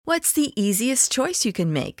What's the easiest choice you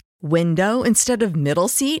can make? Window instead of middle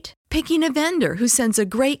seat? Picking a vendor who sends a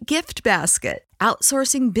great gift basket?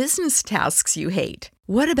 Outsourcing business tasks you hate?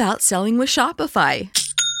 What about selling with Shopify?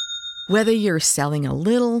 Whether you're selling a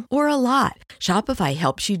little or a lot, Shopify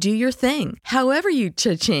helps you do your thing, however you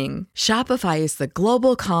cha-ching. Shopify is the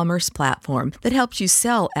global commerce platform that helps you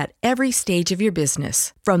sell at every stage of your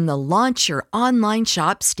business. From the launch your online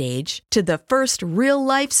shop stage to the first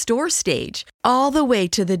real-life store stage, all the way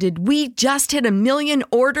to the did we just hit a million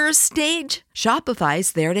orders stage.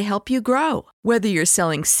 Shopify's there to help you grow. Whether you're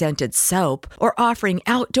selling scented soap or offering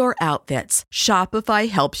outdoor outfits, Shopify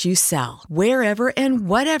helps you sell. Wherever and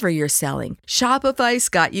whatever you're selling, Shopify's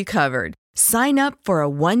got you covered. Sign up for a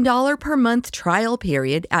 $1 per month trial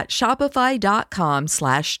period at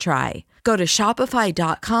shopify.com/try. Go to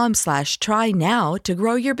shopify.com/try now to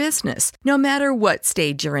grow your business, no matter what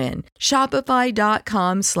stage you're in.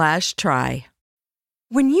 Shopify.com/try.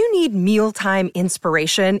 When you need mealtime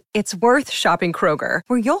inspiration, it's worth shopping Kroger,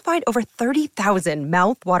 where you'll find over 30,000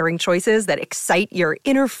 mouth-watering choices that excite your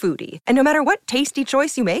inner foodie. And no matter what tasty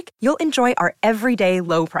choice you make, you'll enjoy our everyday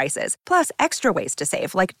low prices, plus extra ways to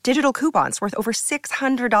save, like digital coupons worth over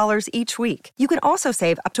 $600 each week. You can also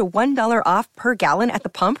save up to $1 off per gallon at the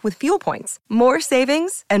pump with fuel points. More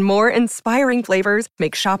savings and more inspiring flavors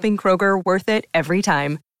make shopping Kroger worth it every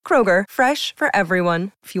time. Kroger, fresh for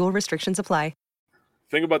everyone. Fuel restrictions apply.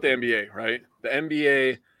 Think about the NBA, right? The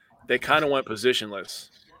NBA, they kind of went positionless.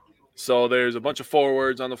 So there's a bunch of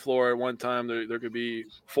forwards on the floor at one time. There could be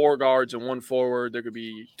 4 guards and 1 forward. There could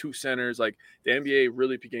be 2 centers. Like, the NBA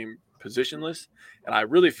really became positionless. And I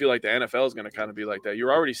really feel like the NFL is going to kind of be like that.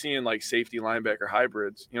 You're already seeing, like, safety linebacker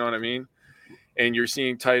hybrids. You know what I mean? And you're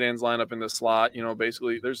seeing tight ends line up in the slot. You know,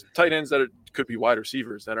 basically there's tight ends that could be wide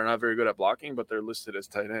receivers that are not very good at blocking, but they're listed as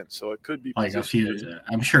tight ends. So it could be like a few.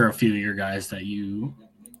 I'm sure a few of your guys that you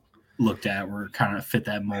looked at were kind of fit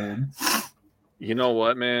that mold. You know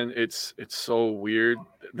what, man? It's so weird.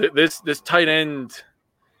 This tight end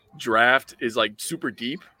draft is like super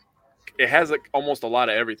deep. It has like almost a lot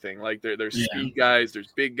of everything. Like there's speed guys,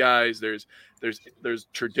 there's big guys, there's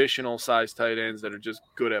traditional size tight ends that are just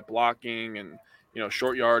good at blocking and, you know,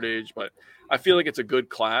 short yardage. But I feel like it's a good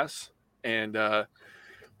class, and we're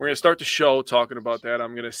gonna start the show talking about that.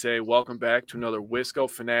 I'm gonna say welcome back to another Wisco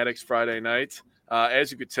Fanatics Friday night.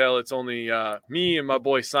 As you could tell, it's only me and my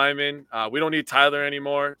boy Simon. We don't need Tyler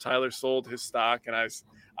anymore. Tyler sold his stock, and I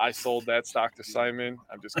sold that stock to Simon.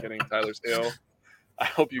 I'm just kidding. Tyler's ill. I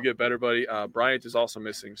hope you get better, buddy. Bryant is also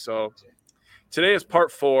missing. So today is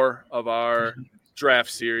part 4 of our draft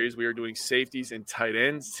series. We are doing safeties and tight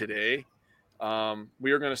ends today.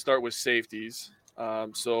 We are going to start with safeties.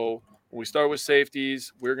 So when we start with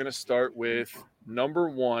safeties, we're going to start with number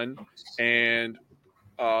 1. And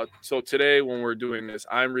so today when we're doing this,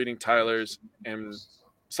 I'm reading Tyler's and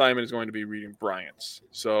Simon is going to be reading Bryant's.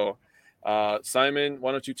 So Simon,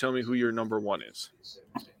 why don't you tell me who your number 1 is?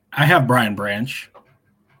 I have Brian Branch.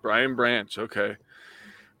 Brian Branch, okay.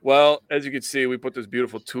 Well, as you can see, we put this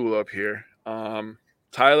beautiful tool up here.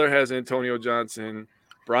 Tyler has Antonio Johnson.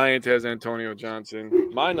 Bryant has Antonio Johnson.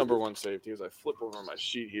 My number 1 safety, as I flip over my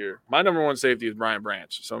sheet here, my number 1 safety is Brian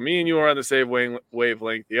Branch. So me and you are on the same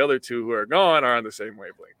wavelength. The other 2 who are gone are on the same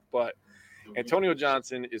wavelength. But Antonio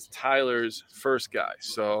Johnson is Tyler's first guy.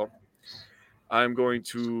 So I'm going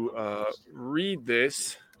to read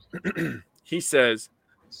this. He says,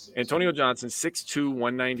 Antonio Johnson, 6'2",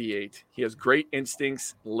 198. He has great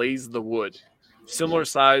instincts, lays the wood. Similar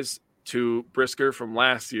size to Brisker from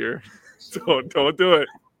last year. Don't do it.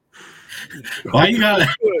 Why you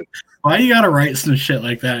gotta write some shit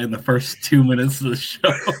like that in the first 2 minutes of the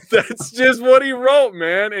show? That's just what he wrote,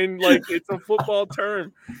 man. And like, it's a football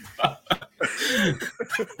term.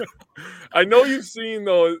 I know you've seen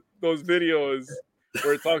those videos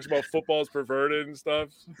where it talks about football's perverted and stuff.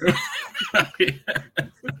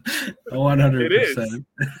 100%.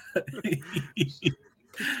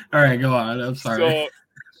 All right, go on. I'm sorry. So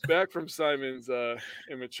back from Simon's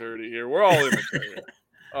immaturity here. We're all immature.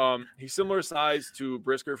 He's similar size to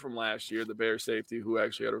Brisker from last year, the Bears safety, who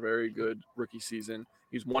actually had a very good rookie season.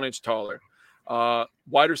 He's 1 inch taller.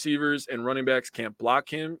 Wide receivers and running backs can't block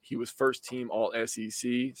him. He was first team all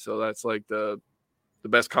SEC, so that's like the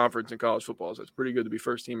best conference in college football. So it's pretty good to be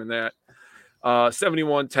first team in that.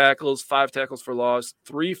 71 tackles, 5 tackles for loss,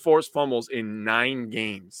 3 forced fumbles in 9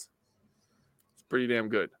 games. It's pretty damn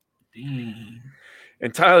good. Dang.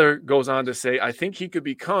 And Tyler goes on to say, I think he could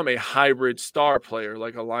become a hybrid star player,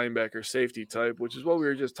 like a linebacker safety type, which is what we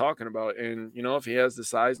were just talking about. And, you know, if he has the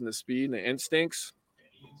size and the speed and the instincts,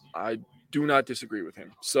 I do not disagree with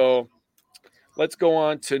him. So Let's go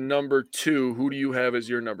on to number 2. Who do you have as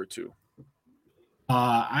your number 2?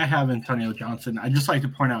 I have Antonio Johnson. I'd just like to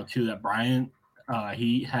point out, too, that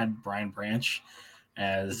he had Brian Branch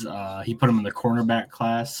as he put him in the cornerback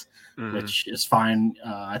class, which is fine.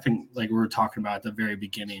 I think, like we were talking about at the very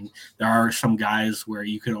beginning, there are some guys where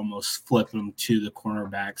you could almost flip them to the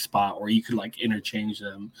cornerback spot, or you could like interchange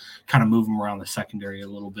them, kind of move them around the secondary a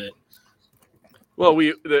little bit. Well,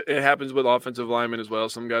 it happens with offensive linemen as well.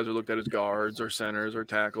 Some guys are looked at as guards or centers or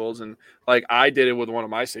tackles, and like I did it with one of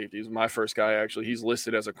my safeties. My first guy, actually, he's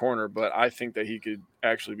listed as a corner, but I think that he could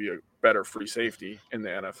actually be a better free safety in the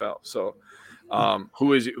NFL. So,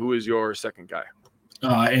 who is your second guy?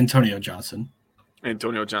 Antonio Johnson.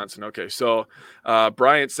 Antonio Johnson. Okay, so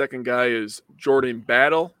Bryant's second guy is Jordan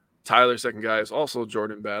Battle. Tyler's second guy is also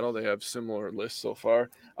Jordan Battle. They have similar lists so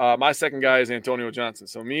far. My second guy is Antonio Johnson.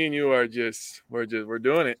 So me and you are we're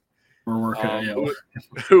doing it. We're working.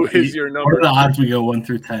 Who is your number? What are the odds we go 1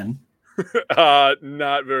 through 10?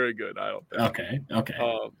 Not very good, I don't think. Okay.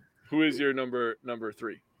 Who is your number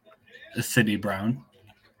 3? Sidney Brown.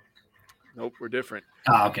 Nope, we're different.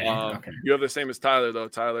 Okay. You have the same as Tyler though.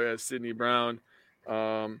 Tyler has Sidney Brown.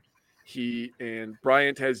 He and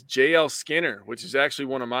Bryant has J.L. Skinner, which is actually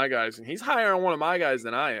one of my guys, and he's higher on one of my guys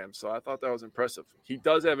than I am. So I thought that was impressive. He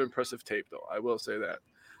does have impressive tape, though. I will say that.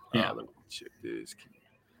 Yeah. Let me check this.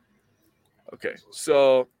 Okay,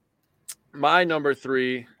 so my number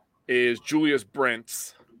 3 is Julius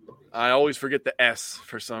Brents. I always forget the S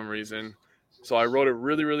for some reason, so I wrote it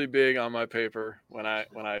really, really big on my paper when I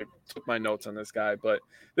took my notes on this guy. But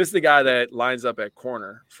this is the guy that lines up at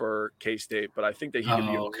corner for K-State, but I think that he could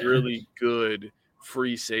be a really good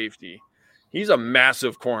free safety. He's a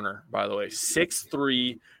massive corner, by the way,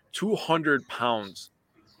 6'3", 200 pounds.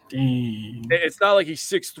 Dang. It's not like he's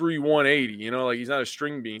 6'3", 180, like he's not a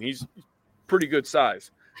string bean. He's pretty good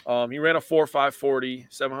size. He ran a 4.5 40,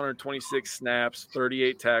 726 snaps,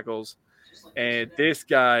 38 tackles. And this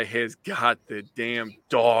guy has got the damn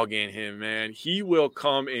dog in him, man. He will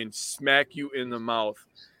come and smack you in the mouth.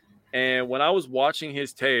 And when I was watching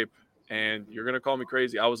his tape, and you're going to call me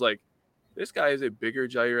crazy, I was like, this guy is a bigger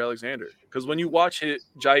Jair Alexander. Because when you watch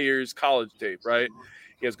Jair's college tape, right,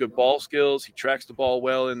 he has good ball skills. He tracks the ball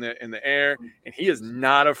well in the air, and he is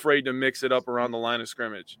not afraid to mix it up around the line of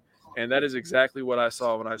scrimmage. And that is exactly what I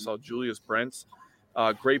saw when I saw Julius Brents.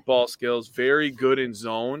 Great ball skills, very good in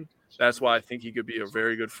zone. That's why I think he could be a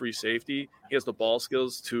very good free safety. He has the ball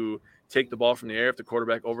skills to take the ball from the air if the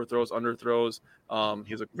quarterback overthrows, underthrows.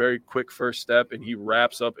 He has a very quick first step, and he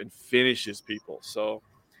wraps up and finishes people. So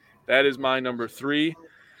that is my number 3.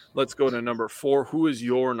 Let's go to number 4. Who is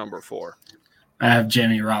your number 4? I have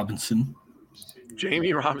Jamie Robinson.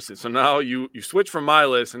 Jamie Robinson. So now you switch from my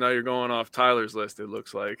list, and now you're going off Tyler's list, it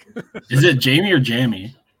looks like. Is it Jamie or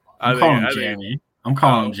Jamie? I'm calling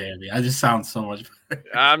him Jamie. I just sound so much better.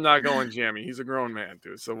 I'm not going Jamie. He's a grown man,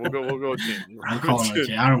 dude. So we'll go Jamie. I'm calling him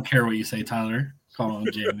Jamie. I don't care what you say, Tyler. Call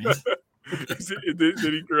him Jamie. Did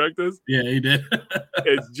he correct us? Yeah, he did.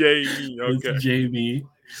 It's Jamie. Okay. It's Jamie.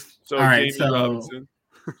 So all right, Jamie Robinson.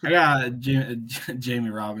 I got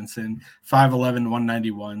Jamie Robinson, 5'11",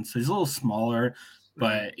 191. So he's a little smaller,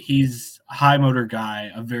 but he's a high motor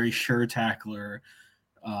guy, a very sure tackler,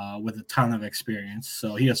 with a ton of experience.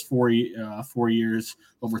 So he has 4 years,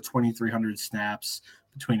 over 2,300 snaps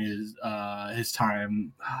between his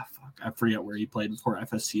time. I forget where he played before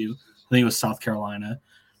FSU. I think it was South Carolina.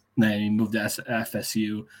 And then he moved to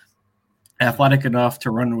FSU. Athletic enough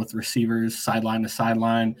to run with receivers sideline to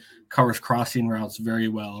sideline, covers crossing routes very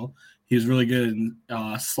well. He was really good in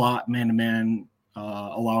slot man-to-man,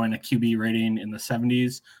 allowing a QB rating in the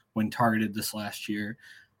 70s when targeted this last year.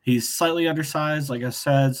 He's slightly undersized, like I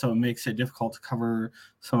said, so it makes it difficult to cover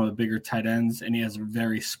some of the bigger tight ends, and he has a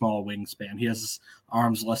very small wingspan. He has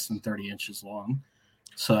arms less than 30 inches long,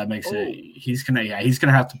 so that makes he's gonna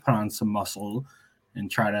have to put on some muscle and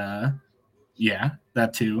try to,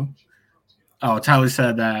 that too. Oh, Tyler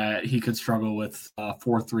said that he could struggle with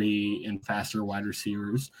 4-3 and faster wide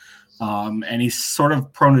receivers. And he's sort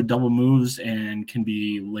of prone to double moves and can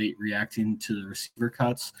be late reacting to the receiver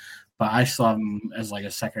cuts. But I still have him as like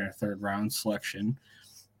a second or third round selection.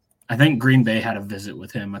 I think Green Bay had a visit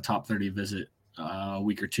with him, a top 30 visit a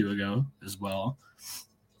week or two ago as well.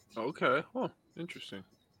 Okay. Oh, interesting.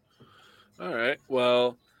 All right.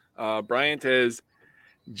 Well, Bryant has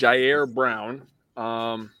Jair Brown.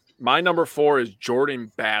 My number 4 is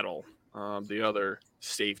Jordan Battle, the other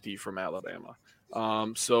safety from Alabama.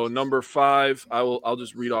 So number 5, I'll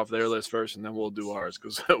just read off their list first, and then we'll do ours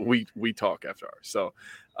because we talk after ours. So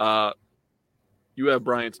you have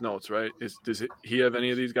Bryant's notes, right? Does he have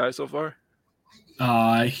any of these guys so far?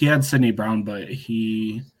 He had Sidney Brown, but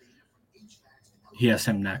he has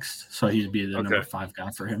him next, so he'd be the number 5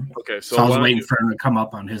 guy for him. Okay, so I was waiting for him to come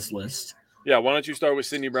up on his list. Yeah, why don't you start with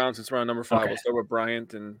Sidney Brown since we're on number 5? Okay. We'll start with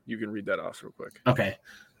Bryant, and you can read that off real quick. Okay,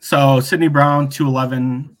 so Sidney Brown,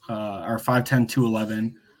 211, or 5'10",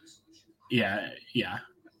 211. Yeah,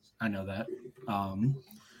 I know that.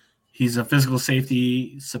 He's a physical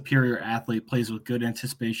safety, superior athlete, plays with good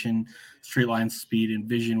anticipation, straight line speed, and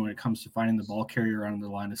vision when it comes to finding the ball carrier on the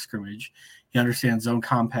line of scrimmage. He understands zone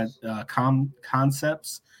concepts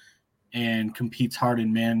and competes hard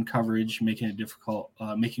in man coverage, making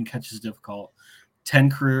catches difficult. 10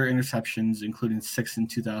 career interceptions, including 6 in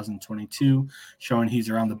 2022, showing he's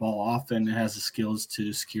around the ball often and has the skills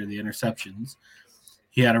to secure the interceptions.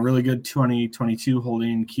 He had a really good 2022,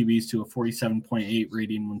 holding QBs to a 47.8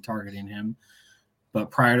 rating when targeting him.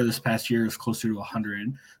 But prior to this past year, it was closer to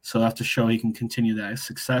 100. So he'll have to show he can continue that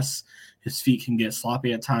success. His feet can get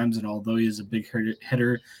sloppy at times, and although he is a big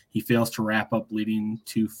hitter, he fails to wrap up, leading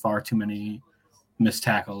to far too many missed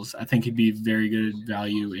tackles. I think he'd be very good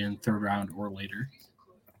value in 3rd round or later.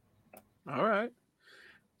 All right.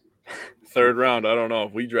 3rd round, I don't know.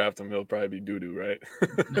 If we draft him, he'll probably be doo-doo, right?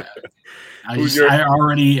 I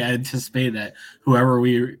already anticipate that whoever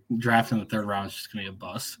we draft in the 3rd round is just going to be a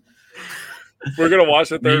bust. We're going to watch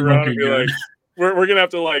the 3rd round and be like, we're going to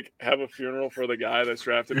have to, like, have a funeral for the guy that's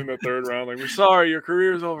drafted in the 3rd round. Like, we're sorry, your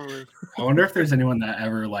career's over with. I wonder if there's anyone that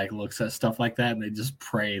ever, like, looks at stuff like that and they just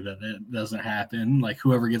pray that it doesn't happen. Like,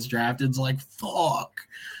 whoever gets drafted is like, fuck.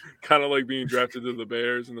 Kind of like being drafted to the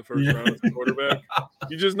Bears in the 1st round as a quarterback.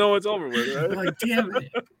 You just know it's over with, right? Like, damn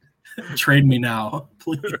it. Trade me now,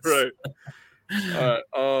 please. Right.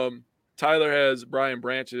 All right. Tyler has Brian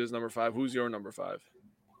Branch as number 5. Who's your number 5?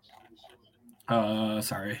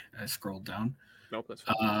 Sorry, I scrolled down. Nope, that's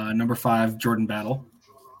fine. Number 5, Jordan Battle.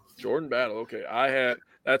 Jordan Battle. Okay,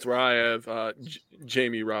 that's where I have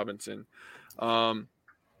Jamie Robinson.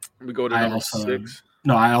 We go to number 6.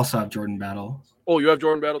 I also have Jordan Battle. Oh, you have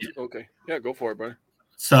Jordan Battle too? Okay. Yeah, go for it, buddy.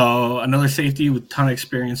 So another safety with a ton of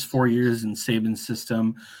experience, 4 years in Saban's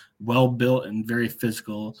system, well-built and very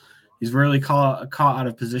physical. He's rarely caught out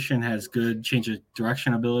of position, has good change of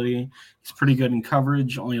direction ability. He's pretty good in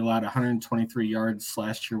coverage, only allowed 123 yards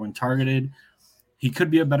last year when targeted. He could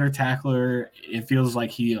be a better tackler. It feels like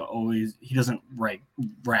he doesn't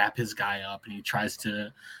wrap his guy up, and he tries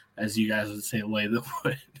to, as you guys would say, lay the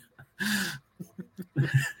wood.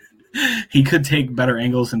 He could take better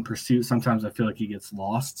angles in pursuit. Sometimes I feel like he gets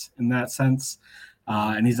lost in that sense.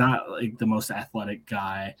 And he's not like the most athletic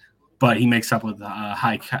guy, but he makes up with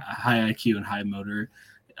high IQ and high motor.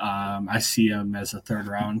 I see him as a 3rd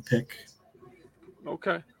round pick.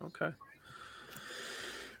 Okay.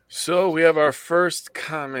 So we have our first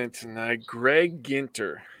comment tonight. Greg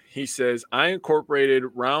Ginter. He says, I incorporated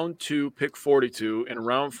round 2, pick 42, and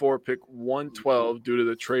round 4, pick 112 due to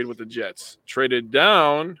the trade with the Jets. Traded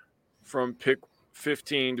down from pick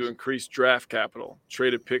 15 to increase draft capital.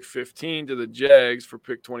 Traded pick 15 to the Jags for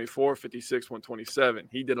pick 24, 56, 127.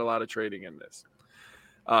 He did a lot of trading in this.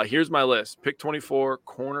 Here's my list. Pick 24,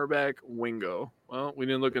 cornerback Wingo. Well, we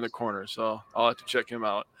didn't look in the corner, so I'll have to check him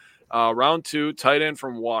out. Round 2, tight end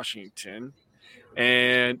from Washington.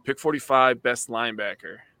 And pick 45, best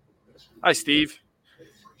linebacker. Hi, Steve.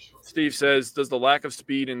 Steve says, does the lack of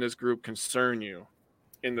speed in this group concern you?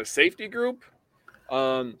 In the safety group,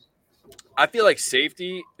 I feel like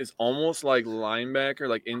safety is almost like linebacker,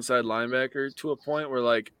 like inside linebacker, to a point where,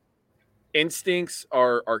 like, instincts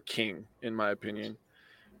are king, in my opinion.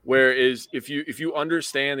 Whereas if you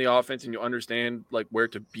understand the offense and you understand, like, where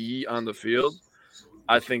to be on the field,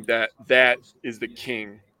 I think that is the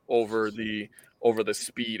king over the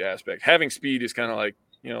speed aspect. Having speed is kind of like,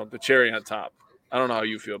 the cherry on top. I don't know how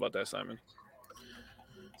you feel about that, Simon.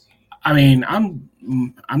 I mean,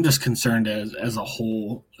 I'm just concerned as a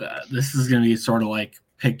whole. This is going to be sort of like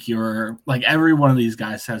pick your, like, every one of these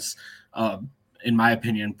guys has, in my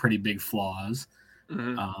opinion, pretty big flaws.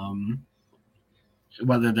 Mm-hmm.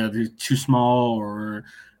 Whether they're too small or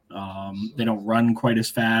they don't run quite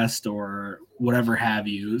as fast or whatever have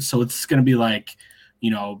you. So it's going to be like,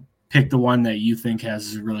 pick the one that you think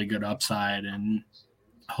has really good upside and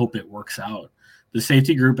hope it works out. The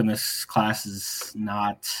safety group in this class is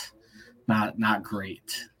not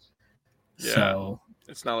great. Yeah, so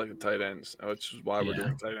it's not like the tight ends, which is why we're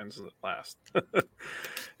doing tight ends last.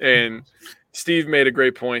 And Steve made a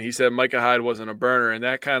great point. He said Micah Hyde wasn't a burner, and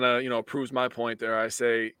that kind of, proves my point there. I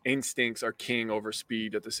say instincts are king over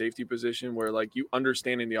speed at the safety position, where, like, you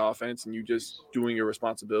understanding the offense and you just doing your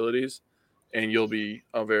responsibilities, and you'll be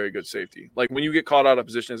a very good safety. Like, when you get caught out of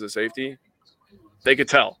position as a safety, they could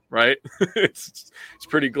tell, right? it's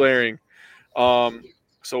pretty glaring.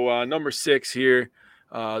 So number 6 here,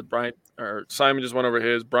 Simon just went over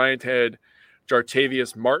his. Bryant had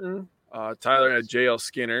Jartavius Martin. Tyler had J.L.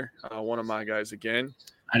 Skinner, one of my guys again.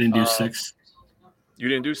 I didn't do 6. You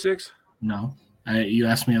didn't do 6? No. You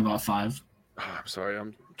asked me about 5. Oh, I'm sorry.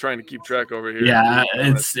 I'm trying to keep track over here. Yeah,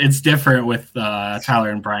 it's different with Tyler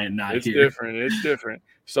and Bryant not it's here. It's different.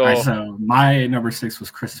 So, right, so my number 6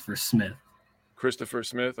 was Christopher Smith. Christopher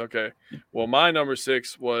Smith. Okay. Well, my number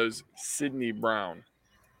 6 was Sidney Brown.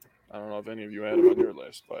 I don't know if any of you had him on your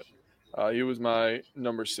list, but he was my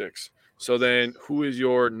number 6. So then who is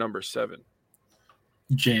your number 7?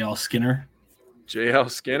 J.L. Skinner. J.L.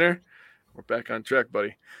 Skinner? We're back on track,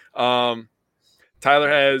 buddy. Tyler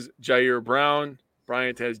has Jair Brown.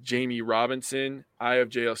 Bryant has Jamie Robinson. I have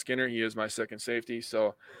J.L. Skinner. He is my second safety.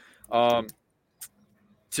 So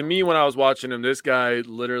to me, when I was watching him, this guy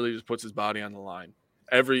literally just puts his body on the line.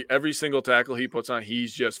 Every single tackle he puts on,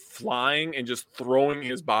 he's just flying and just throwing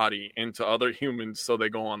his body into other humans so they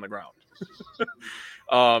go on the ground.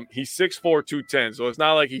 He's 6'4", 210, so it's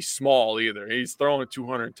not like he's small either. He's throwing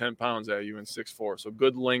 210 pounds at you in 6'4", so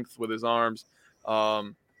good length with his arms.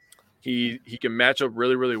 He can match up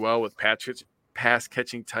really, really well with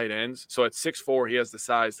pass-catching tight ends. So at 6'4", he has the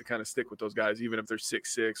size to kind of stick with those guys, even if they're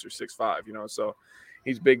 6'6" or 6'5", so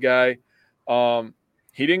he's a big guy.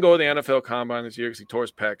 He didn't go to the NFL Combine this year because he tore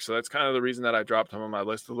his pec, so that's kind of the reason that I dropped him on my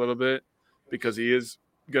list a little bit, because he is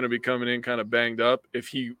going to be coming in kind of banged up. If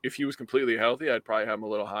he was completely healthy, I'd probably have him a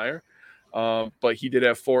little higher. But he did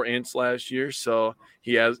have 4 ints last year, so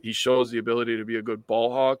he shows the ability to be a good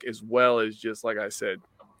ball hawk, as well as, just like I said,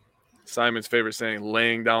 Simon's favorite saying,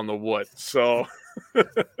 laying down the wood. So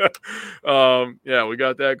yeah, we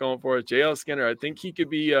got that going for us. J.L. Skinner, I think he could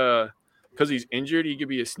be because he's injured, he could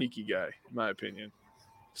be a sneaky guy, in my opinion.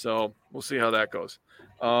 So we'll see how that goes.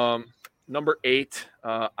 Number 8,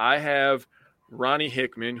 I have Ronnie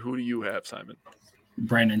Hickman. Who do you have, Simon?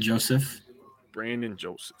 Brandon Joseph. Brandon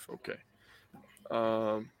Joseph. Okay.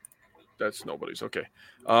 That's nobody's. Okay.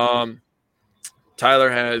 Tyler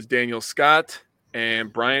has Daniel Scott,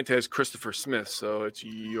 and Bryant has Christopher Smith. So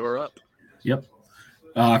you're up. Yep.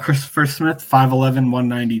 Christopher Smith, 5'11",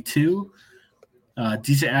 192.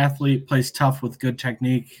 Decent athlete, plays tough with good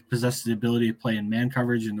technique, possesses the ability to play in man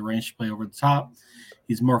coverage and the range to play over the top.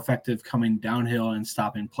 He's more effective coming downhill and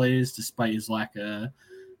stopping plays despite his lack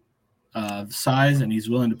of size, and he's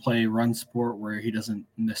willing to play run support where he doesn't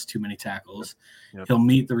miss too many tackles. Yep. He'll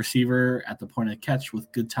meet the receiver at the point of catch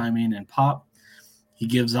with good timing and pop. He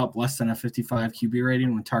gives up less than a 55 QB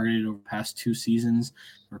rating when targeted over the past 2 seasons,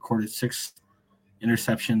 recorded 6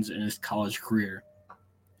 interceptions in his college career.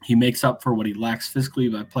 He makes up for what he lacks physically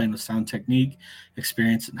by playing with sound technique,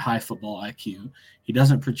 experience, and high football IQ. He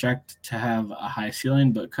doesn't project to have a high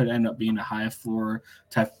ceiling, but could end up being a high floor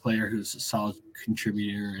type of player who's a solid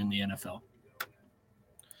contributor in the NFL.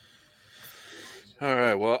 All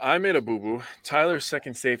right, well, I made a boo-boo. Tyler's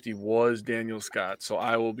second safety was Daniel Scott, so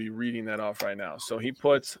I will be reading that off right now. So he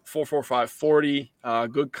puts 4.45 40,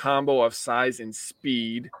 good combo of size and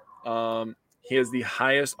speed. He has the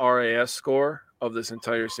highest RAS score of this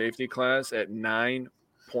entire safety class at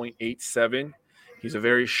 9.87. He's a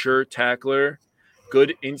very sure tackler,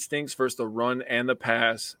 good instincts versus the run and the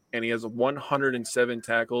pass, and he has 107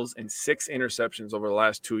 tackles and 6 interceptions over the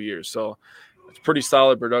last 2 years. So it's pretty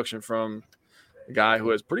solid production from a guy who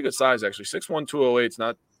has pretty good size, actually. 6'1", 208 is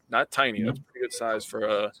not tiny. That's pretty good size for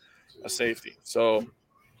a safety. So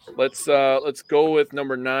let's go with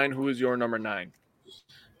number 9. Who is your number 9?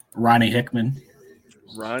 Ronnie Hickman.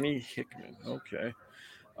 Ronnie Hickman. Okay.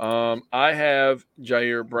 I have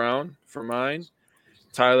Jair Brown for mine.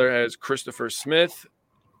 Tyler has Christopher Smith.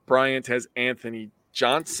 Bryant has Anthony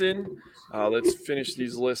Johnson. Let's finish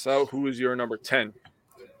these lists out. Who is your number 10?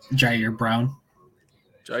 Jair Brown.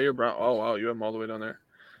 Jair Brown. Oh, wow. You have him all the way down there.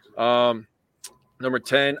 Number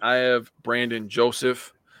 10, I have Brandon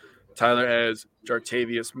Joseph. Tyler has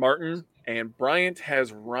Jartavius Martin. And Bryant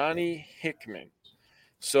has Ronnie Hickman.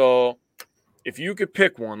 So if you could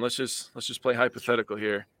pick one, let's just play hypothetical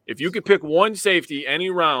here. If you could pick one safety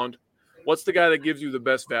any round, what's the guy that gives you the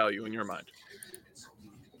best value in your mind?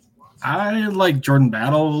 I like Jordan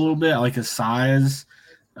Battle a little bit. I like his size.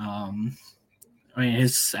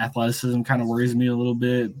 His athleticism kind of worries me a little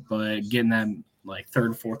bit, but getting that like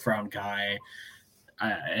 3rd, 4th round guy,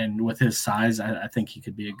 and with his size, I think he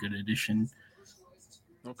could be a good addition.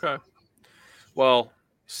 Okay. Well,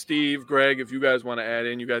 Steve, Greg, if you guys want to add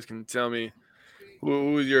in, you guys can tell me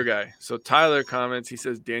who is your guy. So Tyler comments, he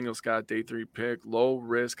says Daniel Scott, day 3 pick, low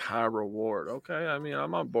risk, high reward. Okay, I mean,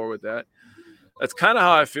 I'm on board with that. That's kind of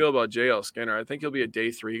how I feel about JL Skinner. I think he'll be a day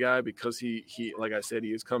 3 guy because he like I said, he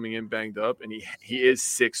is coming in banged up, and he is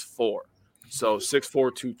 6'4". So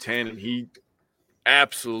 6'4", 210, and he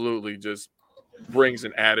absolutely just brings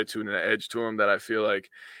an attitude and an edge to him that I feel like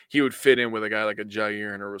he would fit in with a guy like a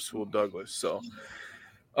Jair and a Rasul Douglas. So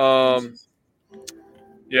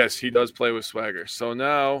yes, he does play with swagger. So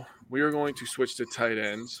now we are going to switch to tight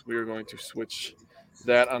ends. We are going to switch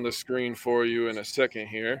that on the screen for you in a second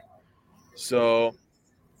here. So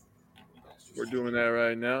we're doing that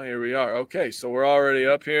right now. Here we are. Okay, so we're already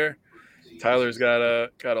up here. Tyler's got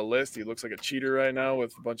a list. He looks like a cheater right now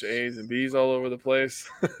with a bunch of A's and B's all over the place.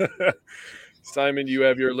 Simon, do you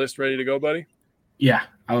have your list ready to go, buddy? Yeah,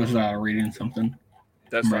 I was reading something.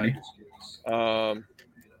 That's fine.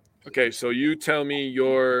 Okay, so you tell me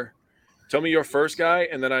your first guy,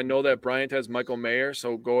 and then I know that Bryant has Michael Mayer,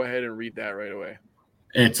 so go ahead and read that right away.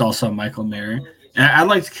 It's also Michael Mayer. And I'd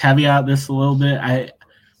like to caveat this a little bit.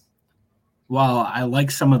 While I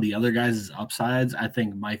like some of the other guys' upsides, I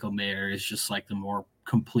think Michael Mayer is just like the more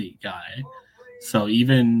complete guy. So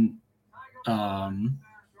even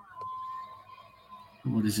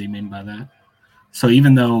what does he mean by that? So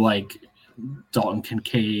even though like Dalton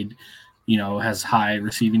Kincaid, has high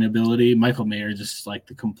receiving ability, Michael Mayer just like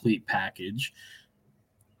the complete package.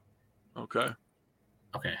 Okay.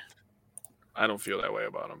 I don't feel that way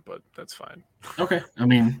about him, but that's fine. Okay. I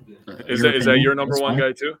mean, is that your number one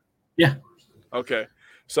guy too? Yeah. Okay.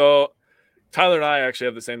 So Tyler and I actually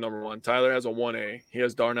have the same number one. Tyler has a 1A. He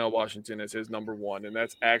has Darnell Washington as his number one, and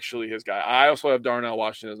that's actually his guy. I also have Darnell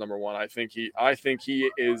Washington as number one. I think he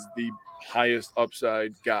is the highest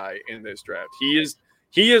upside guy in this draft.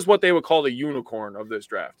 He is what they would call the unicorn of this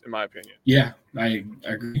draft, in my opinion. Yeah, I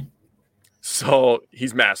agree. So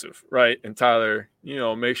he's massive, right? And Tyler,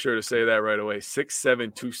 make sure to say that right away.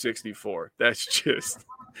 6'7", 264.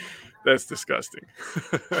 That's disgusting.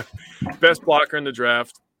 Best blocker in the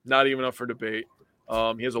draft. Not even up for debate.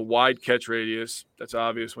 He has a wide catch radius. That's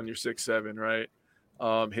obvious when you're 6'7",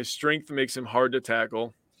 right? His strength makes him hard to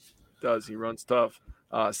tackle. He runs tough.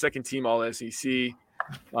 Second team All-SEC.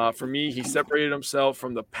 For me, he separated himself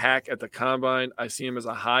from the pack at the combine. I see him as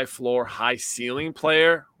a high floor, high ceiling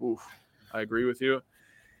player. Oof, I agree with you.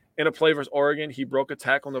 In a play versus Oregon, he broke a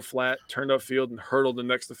tackle on the flat, turned upfield, and hurdled the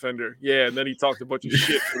next defender. Yeah, and then he talked a bunch of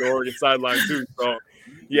shit to the Oregon sideline too. So,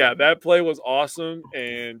 yeah, that play was awesome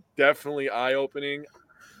and definitely eye-opening.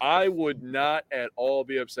 I would not at all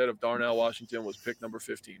be upset if Darnell Washington was pick number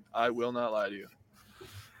 15. I will not lie to you.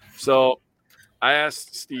 So I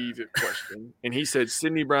asked Steve a question, and he said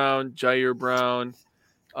Sidney Brown, Jair Brown,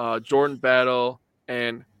 Jordan Battle,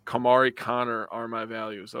 and Kamari Connor are my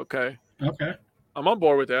values. Okay. I'm on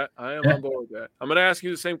board with that. I am on board with that. I'm going to ask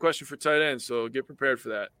you the same question for tight end, so get prepared for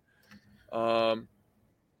that.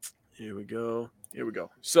 Here we go.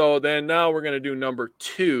 So then now we're going to do number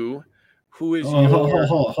 2. Who is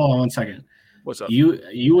Hold on 1 second. What's up?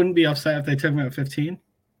 You wouldn't be upset if they took him at 15?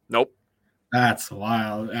 Nope. That's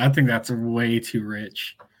wild. I think that's way too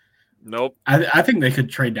rich. Nope. I think they could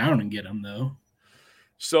trade down and get him, though.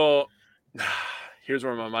 So here's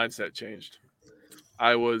where my mindset changed.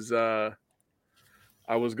 I was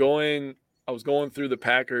going through the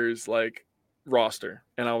Packers roster,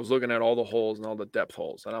 and I was looking at all the holes and all the depth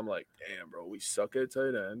holes, and I'm like, damn, bro, we suck at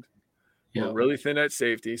tight end. We're really thin at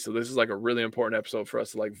safety, so this is a really important episode for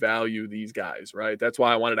us to value these guys, right? That's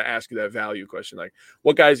why I wanted to ask you that value question,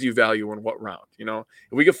 what guys do you value in what round? If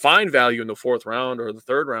we could find value in the 4th round or the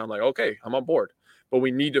 3rd round, okay, I'm on board. But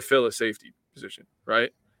we need to fill a safety position,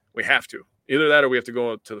 right? We have to. Either that or we have to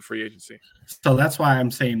go to the free agency. So that's why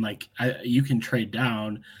I'm saying you can trade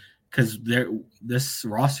down, because this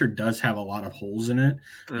roster does have a lot of holes in it,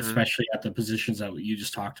 especially at the positions that you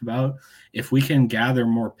just talked about. If we can gather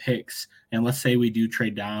more picks, and let's say we do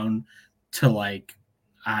trade down to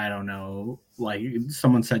I don't know,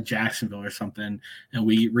 someone said Jacksonville or something, and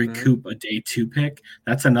we recoup a day 2 pick,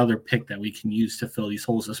 that's another pick that we can use to fill these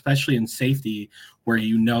holes, especially in safety where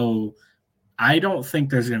I don't think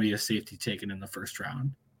there's going to be a safety taken in the 1st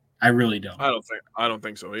round. I really don't. I don't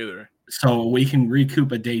think so either. So we can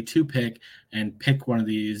recoup a day 2 pick and pick one of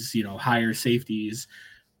these, higher safeties.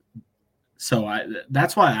 So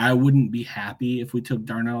that's why I wouldn't be happy if we took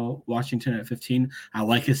Darnell Washington at 15. I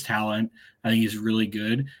like his talent. I think he's really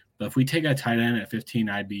good. But if we take a tight end at 15,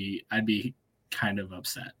 I'd be kind of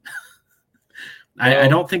upset. I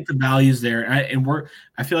don't think the value's there.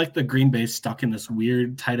 I feel like the Green Bay's stuck in this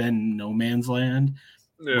weird tight end no man's land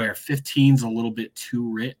where 15's a little bit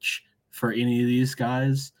too rich for any of these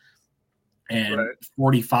guys. And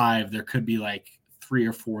 45, there could be 3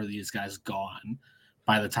 or 4 of these guys gone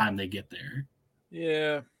by the time they get there.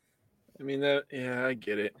 Yeah. I mean I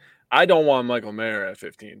get it. I don't want Michael Mayer at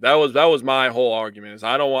 15. That was my whole argument. Is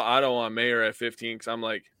I don't want Mayer at 15 because I'm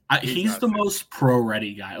like he's the most pro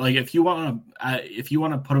ready guy. Like if you want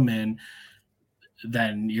to put him in,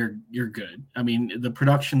 then you're good. I mean, the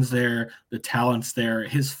production's there, the talent's there.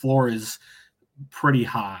 His floor is pretty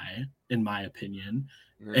high, in my opinion.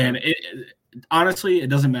 Mm-hmm. And honestly, it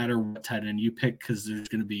doesn't matter what tight end you pick because there's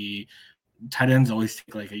going to be tight ends always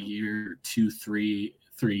take like a year, 2, 3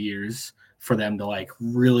 years for them to like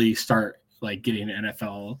really start like getting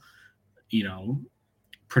NFL,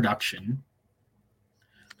 production.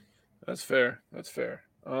 That's fair.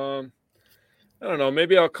 I don't know.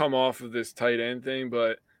 Maybe I'll come off of this tight end thing,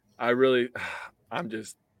 but I'm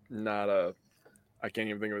just not I can't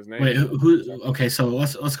even think of his name. Wait, who? Okay, so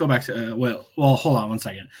let's go back to well, hold on one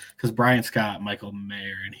second, because Brian's got Michael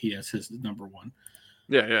Mayer and he has his number 1.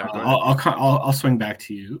 Yeah. I'll swing back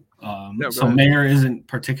to you. So Mayer isn't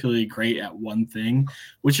particularly great at one thing,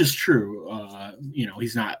 which is true.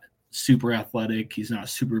 He's not super athletic. He's not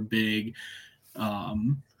super big.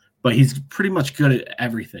 But he's pretty much good at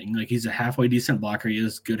everything. Like he's a halfway decent blocker. He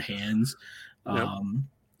has good hands,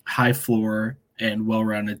 high floor, and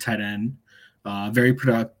well-rounded tight end. Very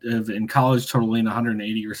productive in college, totaling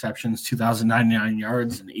 180 receptions, 2,099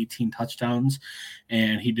 yards, and 18 touchdowns.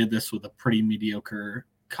 And he did this with a pretty mediocre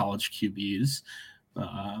college QBs.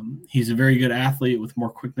 He's a very good athlete with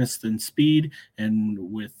more quickness than speed, and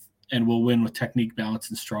will win with technique, balance,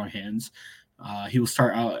 and strong hands. He will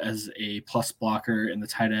start out as a plus blocker in the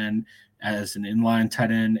tight end, as an inline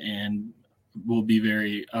tight end, and will be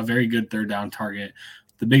a very good third down target.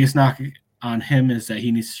 The biggest knock on him is that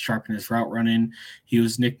he needs to sharpen his route running. He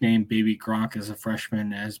was nicknamed Baby Gronk as a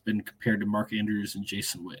freshman, has been compared to Mark Andrews and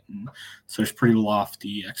Jason Witten. So there's pretty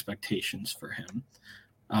lofty expectations for him.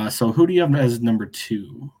 So who do you have as number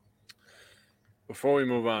 2? Before we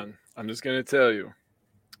move on, I'm just going to tell you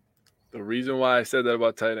the reason why I said that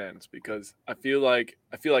about tight ends, because I feel like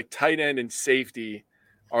tight end and safety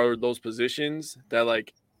are those positions that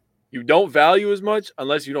like you don't value as much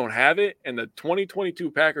unless you don't have it. And the 2022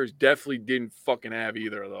 Packers definitely didn't fucking have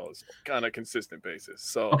either of those on a consistent basis.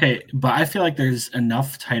 So okay, but I feel like there's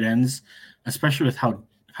enough tight ends, especially with how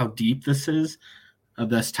deep this is of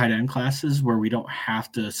this tight end classes, where we don't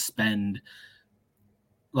have to spend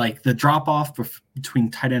like the drop off between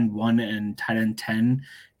tight end 1 and tight end 10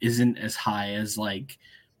 isn't as high as like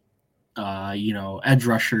edge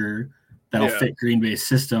rusher that'll fit Green Bay's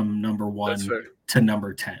system number 1 to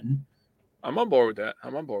number 10. I'm on board with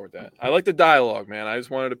that. I like the dialogue, man. I just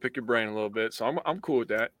wanted to pick your brain a little bit, so I'm cool with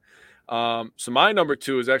that. So my number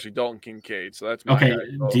 2 is actually Dalton Kincaid. So that's my guy.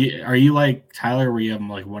 Are you like Tyler, where you have him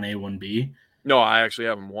like 1A, 1B? No, I actually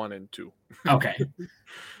have him 1 and 2. Okay.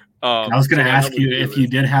 I was going to ask you if you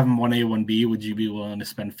did have him 1A, 1B, would you be willing to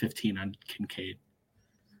spend 15 on Kincaid?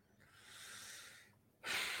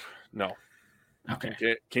 No.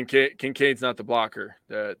 Okay. Kincaid's not the blocker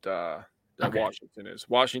that Washington is.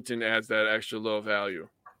 Washington adds that extra little value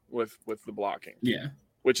with the blocking. Yeah.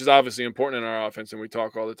 Which is obviously important in our offense, and we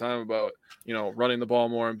talk all the time about, running the ball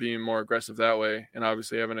more and being more aggressive that way. And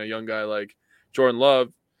obviously having a young guy like Jordan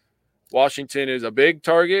Love, Washington is a big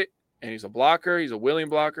target, and he's a blocker. He's a willing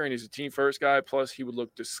blocker, and he's a team first guy. Plus, he would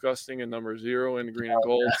look disgusting in number 0 in green and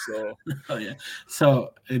gold. So,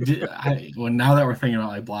 So, now that we're thinking about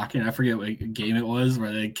like blocking, I forget what game it was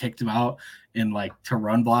where they kicked him out in like to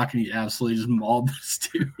run block, and he absolutely just mauled this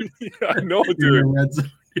dude. Yeah, I know, dude.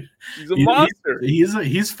 He's a monster.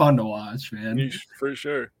 He's fun to watch, man. For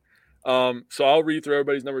sure. So I'll read through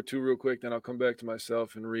everybody's number 2 real quick, then I'll come back to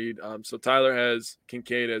myself and read. So Tyler has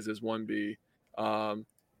Kincaid as his 1B.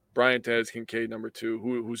 Bryant has Kincaid number 2.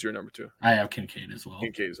 Who's your number 2? I have Kincaid as well.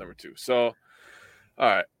 Kincaid is number 2. So, all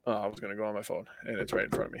right. I was going to go on my phone, and it's right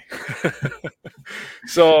in front of me.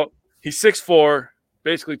 So he's 6'4",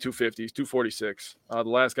 basically 250. He's 246. The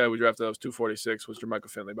last guy we drafted that was 246 was Jermichael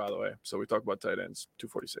Finley, by the way. So we talk about tight ends,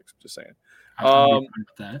 246. Just saying.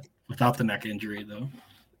 That without the neck injury, though.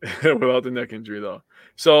 Without the neck injury, though.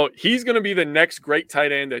 So he's going to be the next great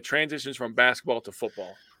tight end that transitions from basketball to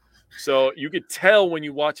football. So you could tell when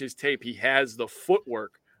you watch his tape, he has the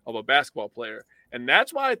footwork of a basketball player. And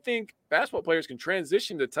that's why I think basketball players can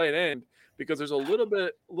transition to tight end, because there's a little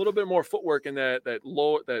bit more footwork in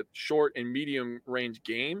that short and medium range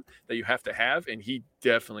game that you have to have. And he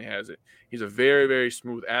definitely has it. He's a very, very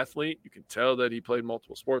smooth athlete. You can tell that he played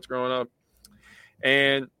multiple sports growing up.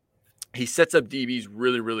 And he sets up DBs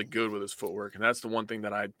really, really good with his footwork. And that's the one thing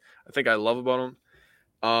that I think I love about him.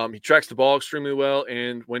 He tracks the ball extremely well,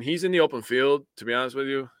 and when he's in the open field, to be honest with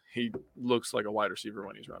you, he looks like a wide receiver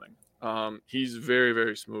when he's running. He's very,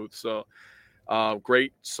 very smooth. So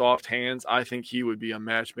Great soft hands. I think he would be a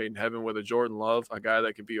match made in heaven with a Jordan Love, a guy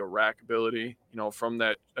that could be a rack ability, from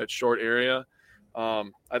that short area.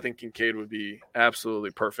 I think Kincaid would be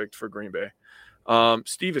absolutely perfect for Green Bay.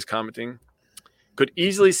 Steve is commenting, could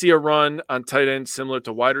easily see a run on tight end similar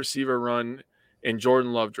to wide receiver run in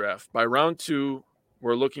Jordan Love draft. By round 2,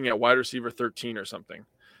 we're looking at wide receiver 13 or something.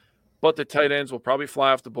 But the tight ends will probably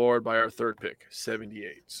fly off the board by our 3rd pick,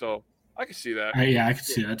 78. So I can see that. Yeah, I can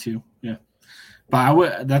see that too. Yeah.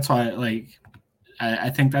 But that's why, I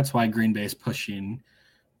think that's why Green Bay is pushing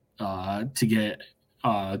to get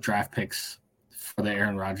draft picks for the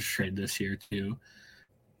Aaron Rodgers trade this year too.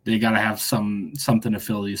 They got to have something to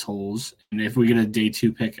fill these holes. And if we get a day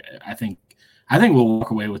 2 pick, I think we'll walk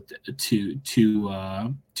away with two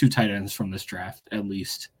tight ends from this draft at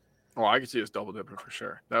least. Oh, I could see us double dipping for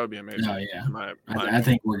sure. That would be amazing. Oh yeah, I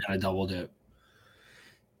think we're gonna double dip.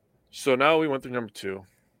 So now we went through number 2.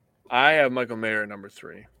 I have Michael Mayer at number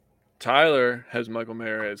 3. Tyler has Michael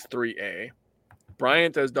Mayer as 3A.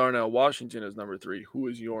 Bryant has Darnell Washington as number 3. Who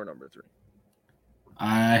is your number 3?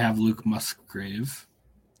 I have Luke Musgrave.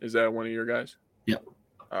 Is that one of your guys? Yep.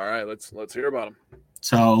 All right, let's hear about him.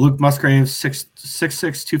 So Luke Musgrave,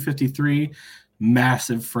 6'6", 253,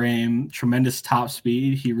 massive frame, tremendous top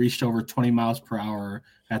speed. He reached over 20 miles per hour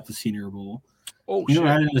at the Senior Bowl. Oh, you shit.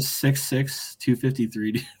 know, that is 6'6",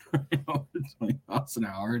 253, dude. Over 20 miles an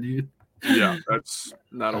hour, dude. Yeah, that's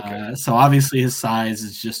not okay. So obviously his size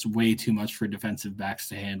is just way too much for defensive backs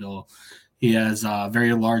to handle. He has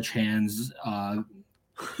very large hands.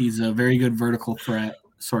 He's a very good vertical threat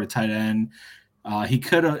sort of tight end. He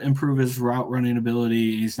could improve his route running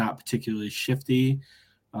ability. He's not particularly shifty.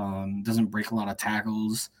 Doesn't break a lot of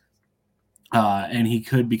tackles. And he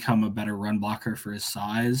could become a better run blocker for his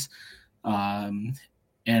size. And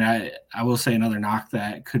I will say another knock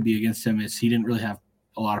that could be against him is he didn't really have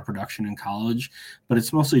a lot of production in college, but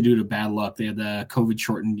it's mostly due to bad luck. They had the COVID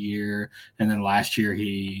shortened year, and then last year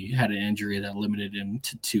he had an injury that limited him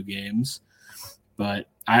to 2 games. But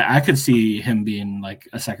I could see him being like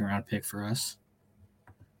a 2nd round pick for us.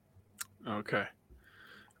 Okay.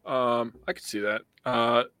 I could see that.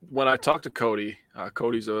 When I talked to Cody,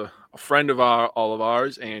 Cody's a friend of all of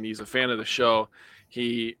ours, and he's a fan of the show.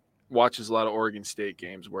 He watches a lot of Oregon State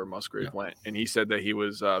games where Musgrave went, and he said that he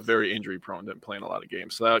was very injury prone, didn't play in a lot of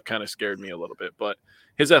games. So that kind of scared me a little bit. But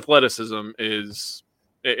his athleticism is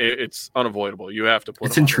it's unavoidable. You have to put.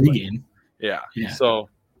 It's intriguing. Yeah. So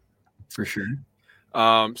for sure.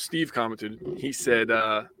 Steve commented. He said,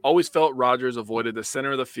 "Always felt Rodgers avoided the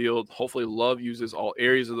center of the field. Hopefully, Love uses all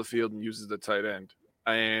areas of the field and uses the tight end."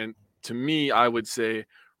 And to me, I would say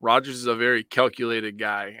Rodgers is a very calculated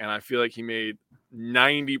guy, and I feel like he made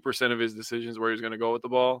 90% of his decisions where he's going to go with the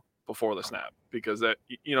ball before the snap, because that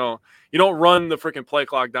you don't run the freaking play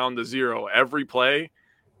clock down to 0 every play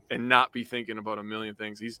and not be thinking about a million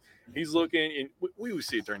things. He's looking, and we would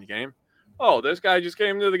see it during the game. Oh, this guy just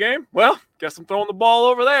came into the game. Well, guess I'm throwing the ball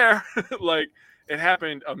over there. Like it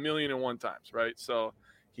happened 1,000,001 times, right? So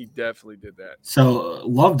he definitely did that. So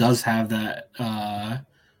Love does have that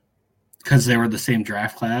because they were the same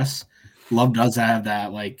draft class. Love does have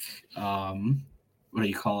that what do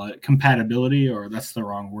you call it? Compatibility, or that's the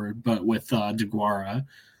wrong word, but with DeGuara.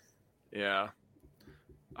 Yeah.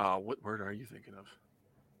 What word are you thinking of?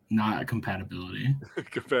 Not compatibility.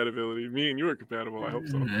 Compatibility. Me and you are compatible. I hope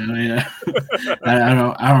so. Yeah. I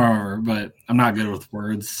don't remember, but I'm not good with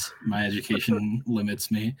words. My education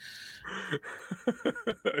limits me.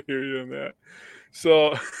 I hear you on that.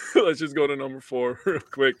 So let's just go to number 4 real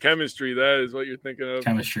quick. Chemistry. That is what you're thinking of.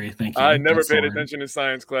 Chemistry. Thank you. I never paid attention in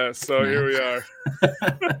science class, so here we are.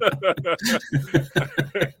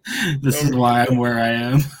 This is why I'm where I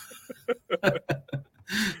am.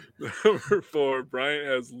 Number 4, Bryant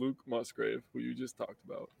has Luke Musgrave, who you just talked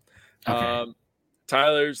about. Okay.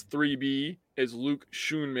 Tyler's 3B is Luke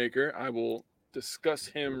Schoonmaker. I will discuss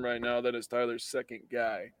him right now. That is Tyler's 2nd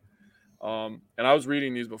guy. And I was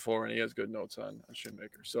reading these before, and he has good notes on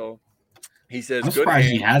Schoonmaker. So he says, I'm surprised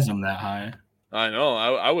he has him that high. I know.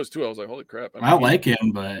 I was too. I was like, holy crap. I like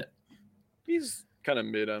him, but he's kind of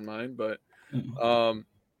mid on mine. But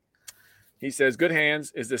he says, good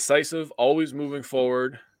hands, is decisive, always moving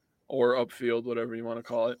forward or upfield, whatever you want to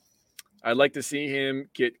call it. I'd like to see him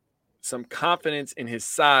get some confidence in his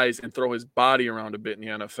size and throw his body around a bit in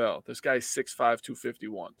the NFL. This guy's 6'5",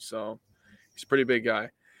 251, so he's a pretty big guy.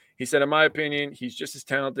 He said, in my opinion, he's just as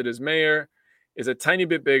talented as Mayer, is a tiny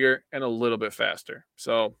bit bigger and a little bit faster.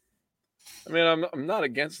 So, I mean, I'm not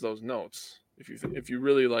against those notes. If you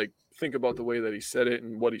really think about the way that he said it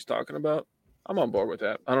and what he's talking about, I'm on board with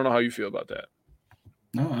that. I don't know how you feel about that.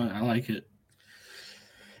 No, I like it.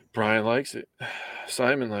 Brian likes it.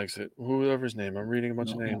 Simon likes it. Whoever's name. I'm reading a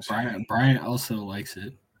bunch of names. Brian also likes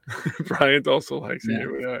it. Brian also likes it. Yeah.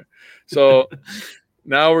 Here we are. So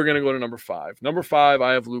now we're going to go to number 5. Number 5,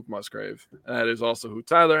 I have Luke Musgrave. That is also who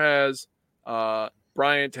Tyler has.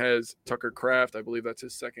 Bryant has Tucker Kraft. I believe that's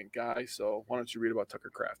his second guy. So why don't you read about Tucker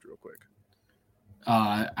Kraft real quick?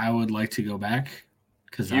 I would like to go back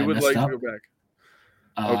because I would messed like up. to go back.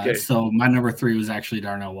 Okay. So my number 3 was actually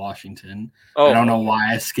Darnell Washington. Oh, I don't know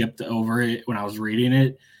why I skipped over it when I was reading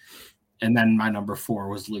it. And then my number 4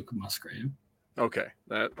 was Luke Musgrave. Okay.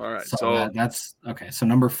 All right. So that's okay. So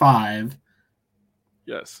number 5.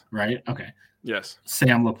 Yes. Right? Okay. Yes.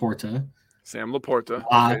 Sam Laporta. Sam Laporta.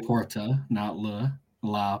 Laporta, not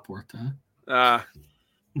Laporta.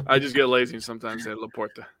 I just get lazy and sometimes say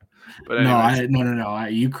Laporta. But no.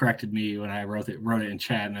 You corrected me when I wrote it in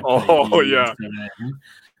chat. And yeah.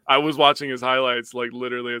 I was watching his highlights like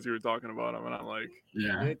literally as you were talking about him, and I'm like,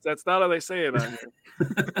 yeah, that's not how they say it on here.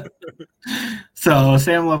 So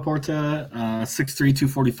Sam Laporta, 6'3",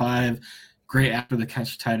 245, great after the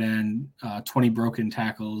catch tight end, 20 broken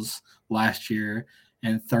tackles last year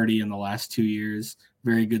and 30 in the last 2 years.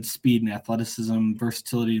 Very good speed and athleticism,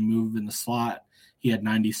 versatility to move in the slot. He had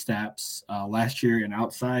 90 snaps last year, and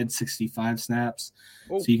outside 65 snaps.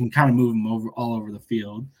 Oh. So you can kind of move him all over the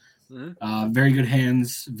field. Mm-hmm. Very good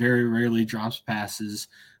hands, very rarely drops passes,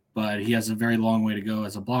 but he has a very long way to go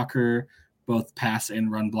as a blocker, both pass and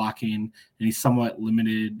run blocking, and he's somewhat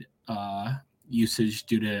limited usage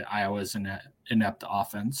due to Iowa's inept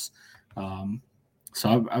offense.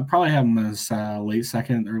 So I'd probably have him as late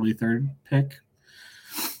second, early third pick.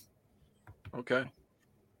 Okay.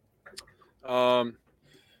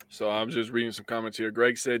 So I'm just reading some comments here.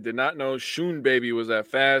 Greg said, did not know Shoon Baby was that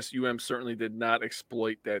fast. UM certainly did not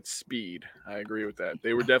exploit that speed. I agree with that.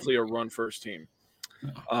 They were definitely a run-first team.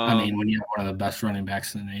 I mean, when you have one of the best running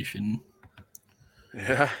backs in the nation.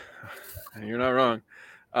 Yeah, you're not wrong.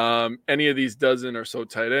 Any of these dozen or so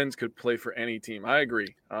tight ends could play for any team. I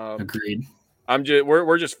agree. Agreed.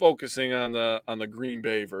 We're just focusing on the Green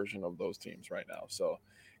Bay version of those teams right now. So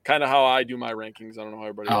kind of how I do my rankings. I don't know how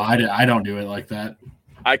everybody else does. I don't do it like that.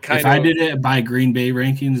 If I did it by Green Bay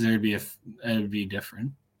rankings, it would be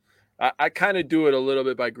different. I kind of do it a little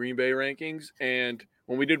bit by Green Bay rankings, and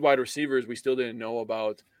when we did wide receivers, we still didn't know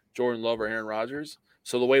about Jordan Love or Aaron Rodgers.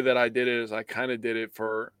 So the way that I did it is I kind of did it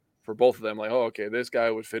for both of them. Like, oh, okay, this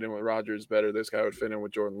guy would fit in with Rodgers better. This guy would fit in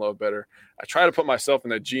with Jordan Love better. I try to put myself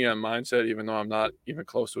in that GM mindset, even though I'm not even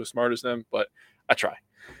close to as smart as them, but I try.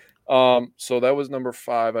 So that was number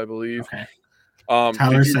 5, I believe. Okay.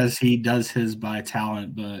 Tyler says he does his by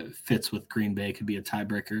talent, but fits with Green Bay could be a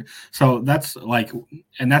tiebreaker. So that's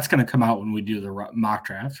that's going to come out when we do the mock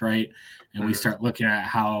draft, right? And we start looking at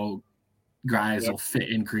how guys will fit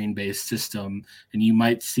in Green Bay's system. And you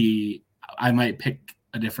might see, I might pick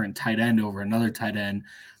a different tight end over another tight end.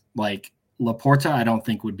 Like Laporta, I don't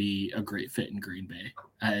think would be a great fit in Green Bay.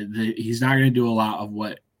 He's not going to do a lot of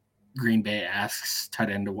what Green Bay asks tight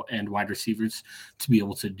end and wide receivers to be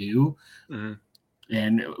able to do. Mm-hmm.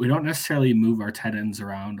 And we don't necessarily move our tight ends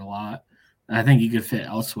around a lot. I think he could fit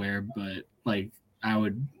elsewhere, but I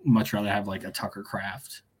would much rather have a Tucker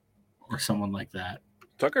Kraft or someone like that.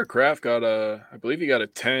 Tucker Kraft I believe he got a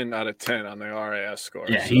 10 out of 10 on the RAS score.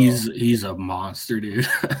 Yeah, so. He's a monster, dude.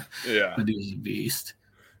 Yeah. The dude's a beast.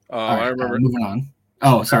 I remember moving on.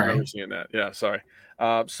 Oh, sorry. I remember seeing that. Yeah, sorry.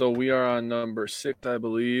 So we are on number 6, I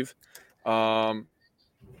believe. Bryant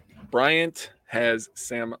has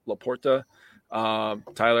Sam Laporta.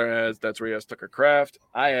 Tyler that's where he has Tucker Kraft.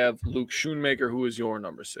 I have Luke Schoonmaker. Who is your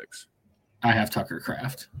number 6? I have Tucker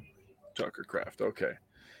Kraft. Tucker Kraft. Okay.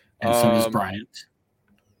 And so does Bryant.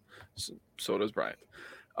 So does Bryant.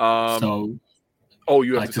 You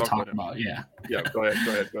have to talk about yeah. Yeah, go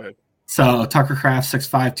ahead. So Tucker Kraft,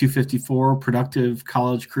 6'5", 254, productive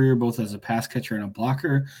college career, both as a pass catcher and a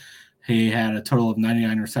blocker. He had a total of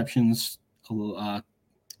 99 receptions,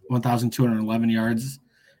 1,211 yards,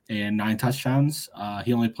 and 9 touchdowns.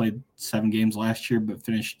 He only played 7 games last year, but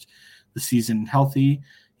finished the season healthy.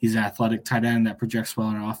 He's an athletic tight end that projects well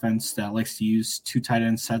in an offense that likes to use 2 tight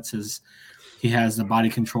end sets, as he has the body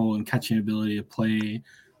control and catching ability to play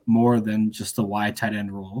more than just the wide tight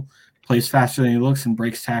end role. Plays faster than he looks and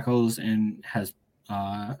breaks tackles and has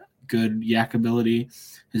good yak ability.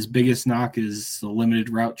 His biggest knock is the limited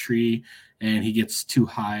route tree, and he gets too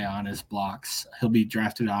high on his blocks. He'll be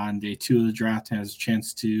drafted on day 2 of the draft and has a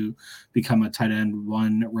chance to become a tight end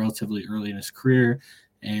 1 relatively early in his career.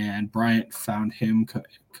 And Bryant found him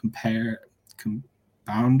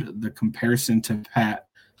found the comparison to Pat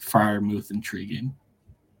Freiermuth intriguing.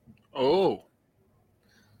 Oh.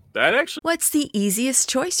 That actually. What's the easiest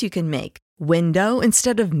choice you can make? Window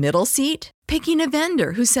instead of middle seat? Picking a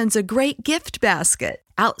vendor who sends a great gift basket?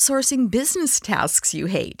 Outsourcing business tasks you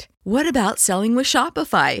hate? What about selling with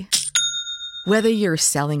Shopify? Whether you're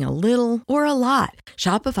selling a little or a lot,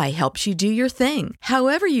 Shopify helps you do your thing,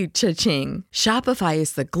 however you cha-ching. Shopify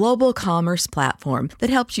is the global commerce platform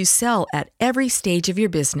that helps you sell at every stage of your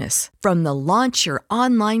business. From the launch your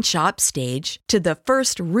online shop stage to the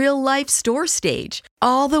first real-life store stage,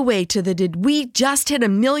 all the way to the did we just hit a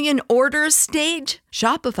million orders stage.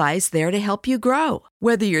 Shopify's there to help you grow.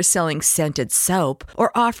 Whether you're selling scented soap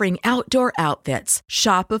or offering outdoor outfits,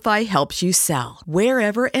 Shopify helps you sell.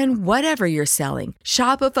 Wherever and whatever you're selling,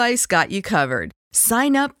 Shopify's got you covered.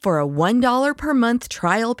 Sign up for a $1 per month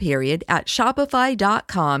trial period at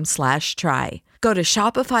shopify.com/try. Go to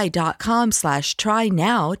shopify.com/try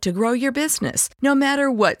now to grow your business, no matter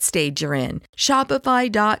what stage you're in.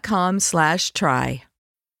 Shopify.com/try.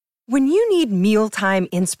 When you need mealtime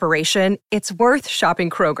inspiration, it's worth shopping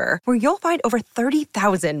Kroger, where you'll find over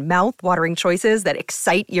 30,000 mouth-watering choices that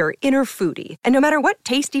excite your inner foodie. And no matter what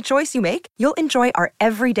tasty choice you make, you'll enjoy our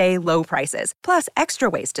everyday low prices, plus extra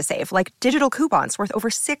ways to save, like digital coupons worth over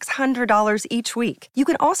 $600 each week. You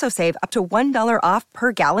can also save up to $1 off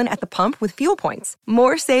per gallon at the pump with fuel points.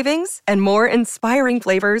 More savings and more inspiring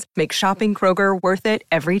flavors make shopping Kroger worth it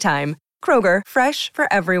every time. Kroger, fresh for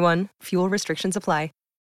everyone. Fuel restrictions apply.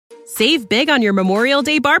 Save big on your Memorial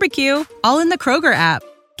Day barbecue, all in the Kroger app.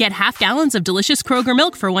 Get half gallons of delicious Kroger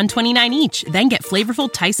milk for $1.29 each. Then get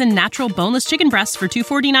flavorful Tyson natural boneless chicken breasts for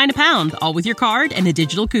 $2.49 a pound, all with your card and a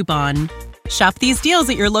digital coupon. Shop these deals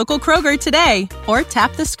at your local Kroger today, or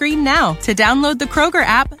tap the screen now to download the Kroger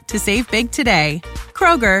app to save big today.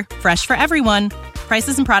 Kroger, fresh for everyone.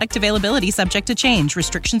 Prices and product availability subject to change.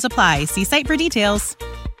 Restrictions apply. See site for details.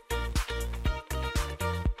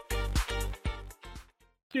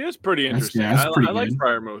 Yeah, it's pretty interesting. That's pretty I like good.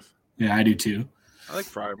 Freiermuth. Yeah, I do too. I like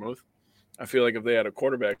Freiermuth. I feel like if they had a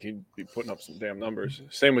quarterback, he'd be putting up some damn numbers.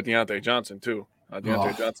 Same with Deontay Johnson, too.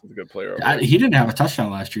 Deontay Johnson's a good player. He didn't have a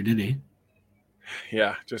touchdown last year, did he?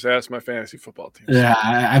 Yeah, just ask my fantasy football team. Yeah,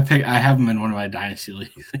 I have him in one of my dynasty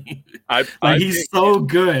leagues. He's so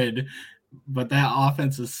good, but that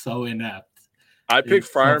offense is so inept. I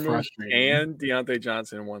picked Freiermuth and Deontay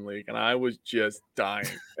Johnson in one league, and I was just dying.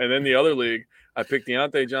 And then the other league, I picked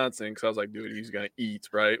Deontay Johnson because I was like, dude, he's going to eat,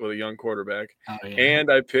 right, with a young quarterback. Oh, yeah. And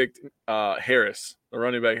I picked Harris, the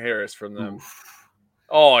running back Harris from them. Oof.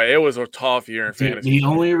 Oh, it was a tough year in fantasy. The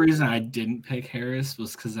only reason I didn't pick Harris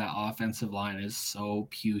was because that offensive line is so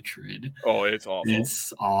putrid. Oh, it's awful.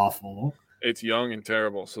 It's awful. It's young and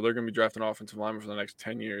terrible. So they're going to be drafting offensive linemen for the next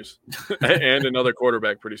 10 years and another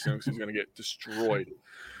quarterback pretty soon because he's going to get destroyed.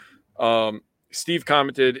 Steve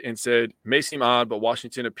commented and said, may seem odd, but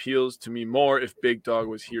Washington appeals to me more if Big Dog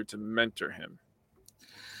was here to mentor him.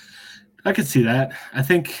 I could see that. I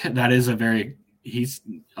think that is a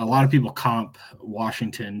lot of people comp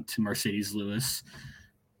Washington to Mercedes Lewis.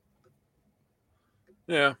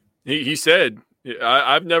 Yeah. He said,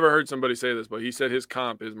 I've never heard somebody say this, but he said his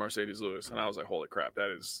comp is Mercedes Lewis. And I was like, holy crap, that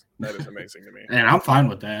is amazing to me. And I'm fine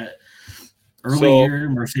with that. Early year,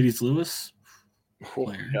 Mercedes Lewis.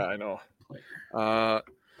 Yeah, I know.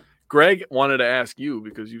 Greg wanted to ask you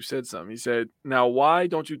because you said something. He said, now, why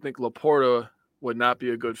don't you think Laporta would not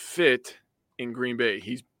be a good fit in Green Bay?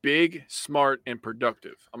 He's big, smart, and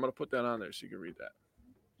productive. I'm going to put that on there so you can read that.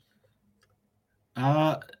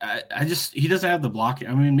 He doesn't have the blocking.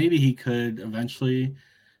 I mean, maybe he could eventually.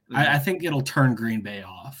 Mm-hmm. I think it'll turn Green Bay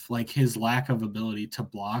off. Like his lack of ability to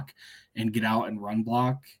block and get out and run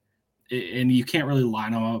block. And you can't really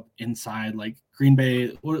line them up inside. Like Green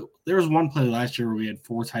Bay, there was one play last year where we had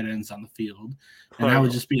 4 tight ends on the field, and that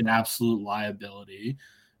would just be an absolute liability.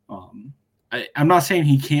 I'm not saying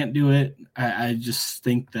he can't do it. I just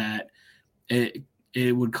think that it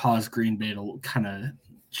would cause Green Bay to kind of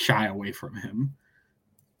shy away from him.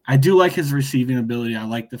 I do like his receiving ability. I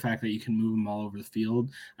like the fact that you can move him all over the field.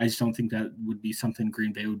 I just don't think that would be something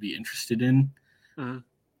Green Bay would be interested in. Mm-hmm.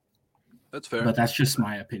 That's fair. But that's just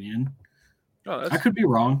my opinion. Oh, I could be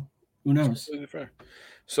wrong. Who knows? Completely fair.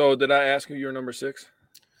 So did I ask you your number 6?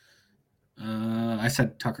 I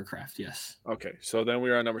said Tucker Kraft, yes. Okay, so then we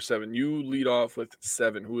are on number 7. You lead off with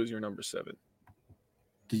 7. Who is your number 7?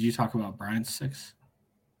 Did you talk about Brian's 6?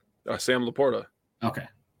 Sam Laporta. Okay.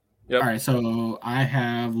 Yep. All right, so I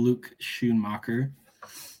have Luke Schoonmaker.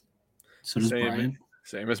 So does Brian.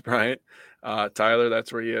 Same as Brian. Tyler,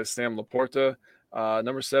 that's where he has Sam Laporta.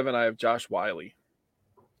 Number 7, I have Josh Wiley.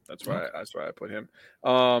 That's where I put him.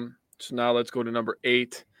 So now let's go to number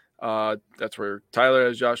 8. That's where Tyler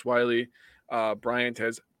has Josh Wiley. Bryant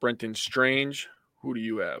has Brenton Strange, Who do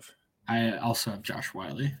you have? I also have Josh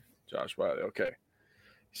Wiley. Josh Wiley. Okay.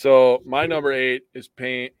 So my number 8 is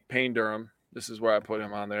Payne Durham. This is where I put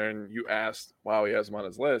him on there. And you asked, wow, he has him on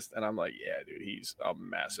his list. And I'm like, yeah, dude, he's a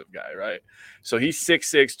massive guy, right? So he's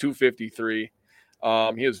 6'6", 253.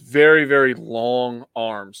 He has very, very long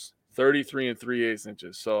arms, 33 and 3/8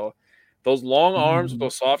 inches. So those long arms with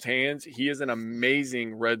those soft hands, he is an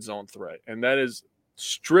amazing red zone threat. And that is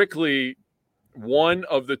strictly one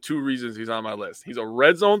of the 2 reasons he's on my list. He's a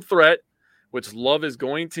red zone threat, which Love is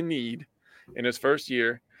going to need in his first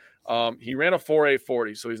year. He ran a 4.8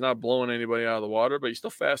 40, so he's not blowing anybody out of the water, but he's still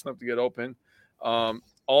fast enough to get open.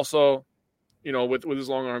 Also, you know, with his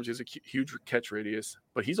long arms, he has a huge catch radius,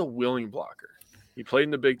 but he's a willing blocker. He played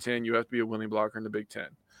in the Big Ten. You have to be a willing blocker in the Big Ten.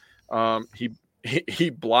 He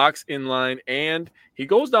blocks in line, and he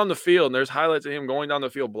goes down the field, and there's highlights of him going down the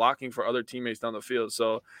field, blocking for other teammates down the field.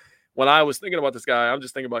 So when I was thinking about this guy, I'm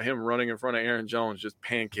just thinking about him running in front of Aaron Jones, just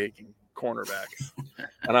pancaking cornerbacks.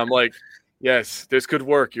 And I'm like, yes, this could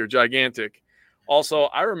work. You're gigantic. Also,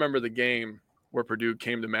 I remember the game where Purdue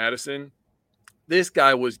came to Madison. This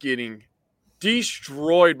guy was getting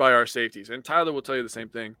destroyed by our safeties. And Tyler will tell you the same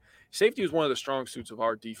thing. Safety was one of the strong suits of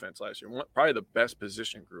our defense last year. Probably the best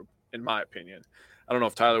position group, in my opinion. I don't know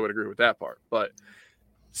if Tyler would agree with that part, but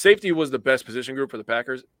safety was the best position group for the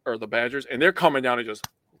Packers or the Badgers. And they're coming down and just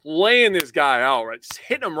laying this guy out, right? Just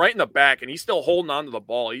hitting him right in the back, and he's still holding on to the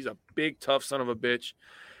ball. He's a big, tough son of a bitch.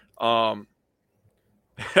 I'm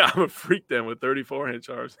a freak then with 34-inch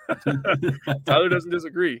arms. Tyler doesn't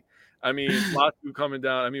disagree. I mean, Latu coming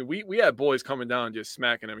down. I mean, we had boys coming down and just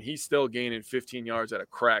smacking him. He's still gaining 15 yards at a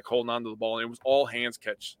crack, holding on to the ball, and it was all hands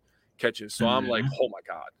catches. So I'm like, oh, my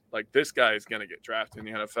God. Like, this guy is going to get drafted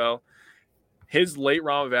in the NFL. His late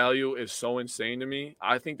round value is so insane to me.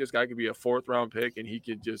 I think this guy could be a 4th round pick, and he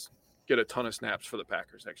could just get a ton of snaps for the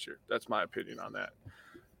Packers next year. That's my opinion on that.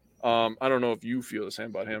 I don't know if you feel the same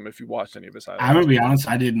about him, if you watched any of his highlights. I'm going to be honest,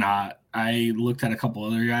 I did not. I looked at a couple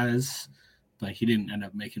other guys, but he didn't end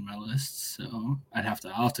up making my list. So I'll have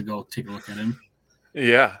to go take a look at him.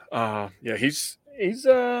 Yeah.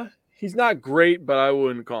 He's not great, but I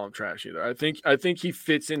wouldn't call him trash either. I think he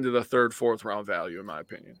fits into the 3rd, 4th round value, in my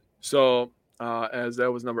opinion. So as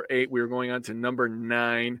that was number 8, we were going on to number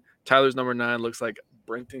 9. Tyler's number 9 looks like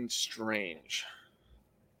Brenton Strange.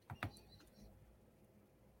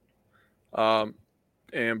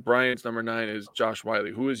 And Brian's number 9 is Josh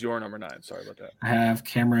Wiley. Who is your number 9? Sorry about that. I have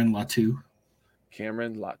Cameron Latu.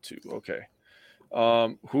 Okay.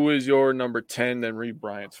 Who is your number 10? Then read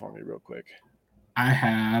Brian's for me real quick. I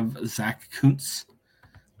have Zach Kuntz.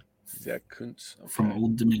 Okay. From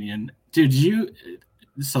Old Dominion. Dude,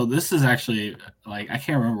 so this is actually, like, I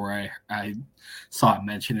can't remember where I saw it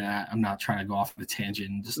mentioned. I'm not trying to go off of a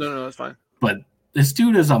tangent. No, that's fine. But this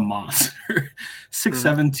dude is a monster.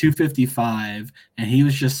 6'7", 255. And he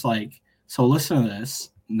was just like, so listen to this.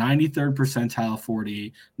 93rd percentile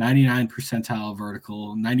 40, 99 percentile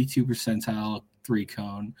vertical, 92 percentile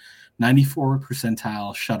 3-cone, 94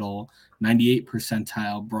 percentile shuttle, 98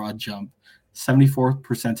 percentile broad jump, 74th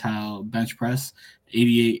percentile bench press,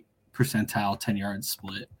 88 percentile 10-yard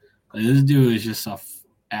split. Like, this dude is just a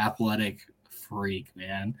athletic freak,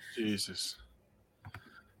 man. Jesus.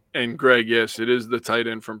 And Greg, yes, it is the tight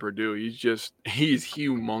end from Purdue. He's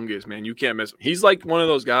humongous, man. You can't miss him. He's like one of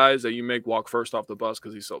those guys that you make walk first off the bus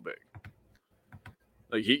because he's so big.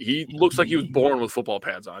 Like he looks like he was born with football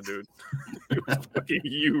pads on, dude. He was fucking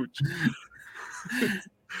huge.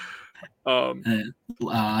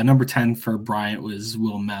 Number 10 for Bryant was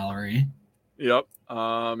Will Mallory. Yep.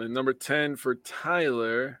 And number 10 for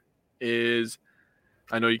Tyler is,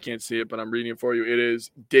 I know you can't see it, but I'm reading it for you. It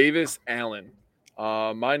is Davis Allen.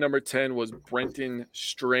 My number 10 was Brenton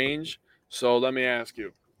Strange. So let me ask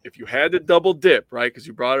you, if you had to double dip, right? Because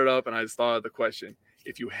you brought it up and I just thought of the question.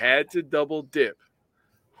 If you had to double dip,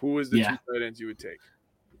 who is the 2 tight ends you would take?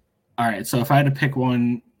 All right. So if I had to pick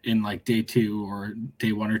one in like day 2 or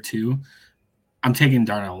day 1 or 2, I'm taking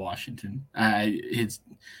Darnell Washington.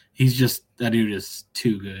 He's just, that dude is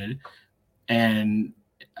too good. And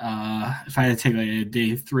if I had to take like a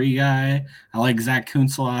day 3 guy, I like Zach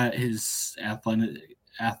Kuntz a lot. His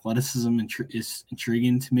athleticism is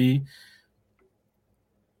intriguing to me.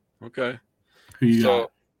 Okay. Who you got?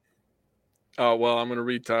 Well, I'm going to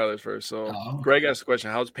read Tyler's first. So Greg asked the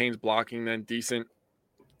question, how's Payne's blocking then? Decent.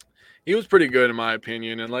 He was pretty good in my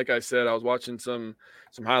opinion. And like I said, I was watching some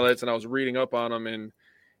highlights and I was reading up on him, and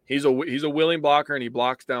he's a willing blocker and he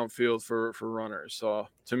blocks downfield for runners. So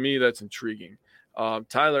to me, that's intriguing.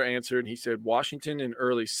 Tyler answered. He said Washington in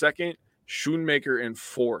early 2nd, Schoonmaker in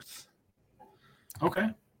 4th. Okay.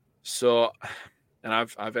 So and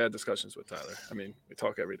I've had discussions with Tyler. I mean, we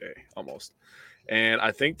talk every day almost. And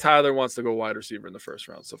I think Tyler wants to go wide receiver in the first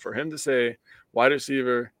round. So for him to say wide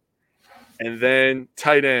receiver and then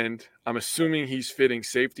tight end, I'm assuming he's fitting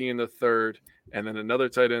safety in the third and then another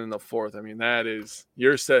tight end in the fourth. I mean,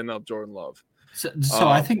 you're setting up Jordan Love. So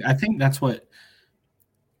I think that's what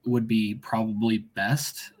would be probably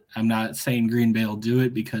best. I'm not saying Green Bay will do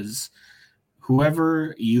it because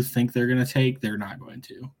whoever you think they're going to take, they're not going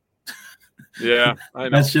to. Yeah, I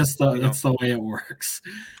know. That's just that's the way it works.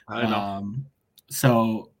 I know.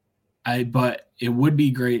 But it would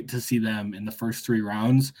be great to see them in the first 3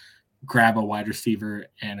 rounds grab a wide receiver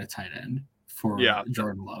and a tight end for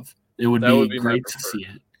Jordan Love. It would be great to see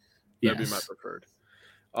it. That'd be my preferred.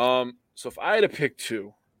 So if I had to pick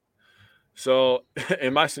 2, so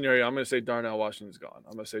in my scenario, I'm going to say Darnell Washington's gone.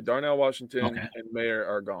 I'm going to say Darnell Washington and Mayer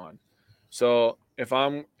are gone. So if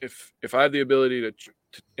I have the ability to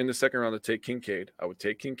in the second round to take Kincaid, I would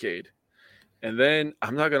take Kincaid. And then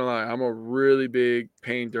I'm not going to lie, I'm a really big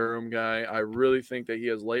Payne Durham guy. I really think that he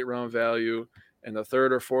has late round value in the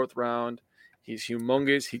third or fourth round. He's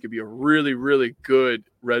humongous. He could be a really, really good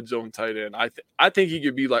red zone tight end. I think he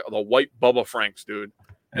could be like the white Bubba Franks, dude.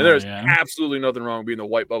 And there's absolutely nothing wrong with being the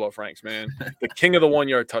white Bubba Franks, man. The king of the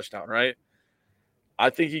 1-yard touchdown, right? I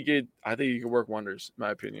think he could work wonders, in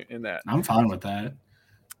my opinion, in that. I'm fine with that.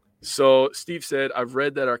 So Steve said, I've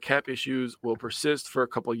read that our cap issues will persist for a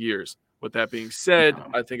couple of years. With that being said,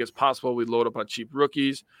 I think it's possible we load up on cheap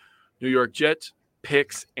rookies. New York Jets,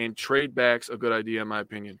 picks, and trade backs, a good idea, in my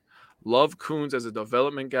opinion. Love Coons as a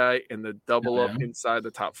development guy and the double up inside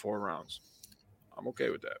the top 4 rounds. I'm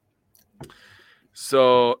okay with that.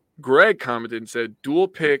 So Greg commented and said, dual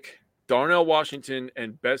pick, Darnell Washington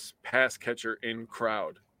and best pass catcher in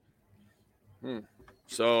crowd.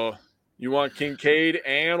 So you want Kincaid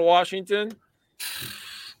and Washington?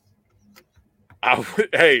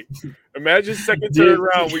 Hey, imagine second, third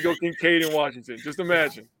round, we go Kincaid and Washington. Just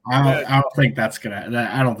imagine. I don't think that's gonna.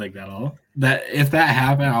 I don't think that'll. That if that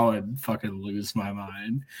happened, I would fucking lose my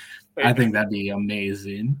mind. I think that'd be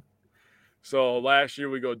amazing. So last year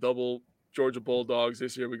we go double Georgia Bulldogs.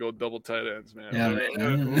 This year we go double tight ends, man. Yeah,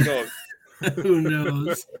 who knows? Who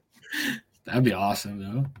knows? That'd be awesome,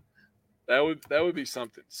 though. That would be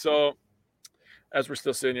something. So as we're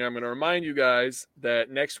still sitting here, I'm going to remind you guys that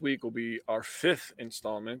next week will be our 5th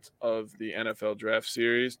installment of the NFL Draft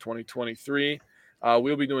Series 2023.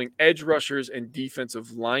 We'll be doing edge rushers and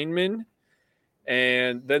defensive linemen.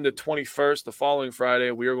 And then the 21st, the following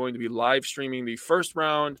Friday, we are going to be live streaming the first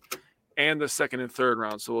round and the second and third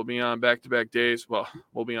round. So we'll be on back-to-back days. Well,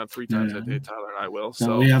 we'll be on 3 times that day, Tyler and I will.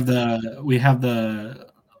 So we have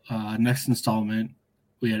the next installment.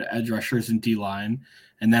 We had edge rushers and D-line.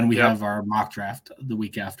 And then we have our mock draft the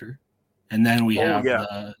week after. And then we have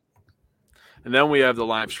the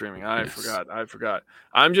live streaming. I forgot.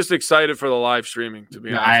 I'm just excited for the live streaming, to be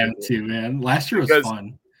honest. I am too, man. Last year was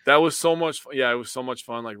fun. That was so much fun. Yeah, it was so much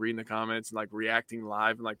fun, like reading the comments and like reacting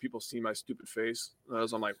live and like people see my stupid face.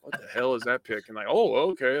 And I'm like, what the hell is that pick? And like,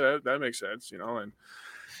 oh, okay, that makes sense,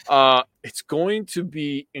 And it's going to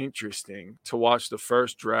be interesting to watch the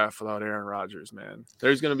first draft without Aaron Rodgers, man.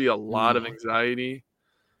 There's going to be a lot of anxiety.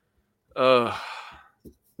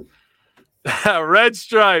 Red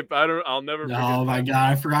stripe. I'll never forget. Oh my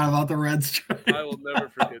God, I forgot about the red stripe. I will never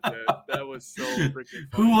forget that. That was so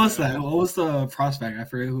freaking funny. Who was that? What was the prospect? I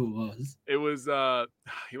forget who it was. It was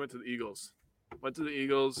he went to the Eagles.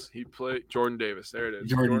 He played Jordan Davis. There it is.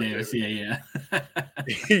 Jordan Davis. Yeah.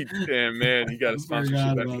 Man, he got a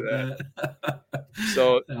sponsorship after that.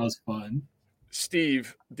 So that was fun.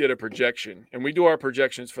 Steve did a projection, and we do our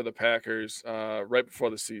projections for the Packers right before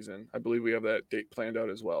the season. I believe we have that date planned out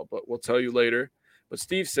as well, but we'll tell you later. But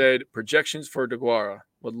Steve said projections for DeGuara.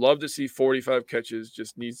 Would love to see 45 catches,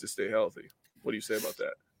 just needs to stay healthy. What do you say about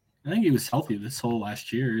that? I think he was healthy this whole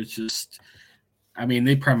last year. It's just, I mean,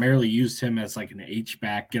 they primarily used him as like an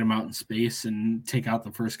H-back, get him out in space and take out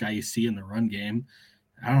the first guy you see in the run game.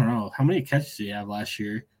 I don't know. How many catches did he have last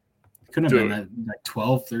year? Couldn't have been that, like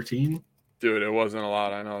 12, 13. Dude, it wasn't a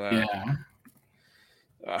lot. I know that.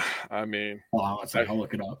 Yeah. I mean, I'll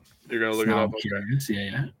look it up. You're going to look it up? Okay.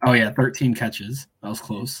 Yeah. Oh, yeah, 13 catches. That was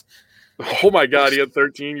close. Oh, my God. He had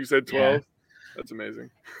 13. You said 12? Yeah. That's amazing.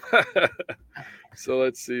 So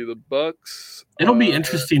let's see. The Bucks. It'll be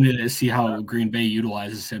interesting to see how Green Bay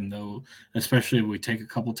utilizes him, though, especially if we take a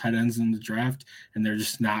couple tight ends in the draft and they're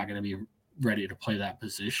just not going to be ready to play that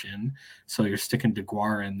position. So you're sticking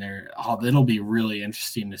DeGuara in there. It'll be really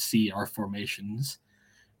interesting to see our formations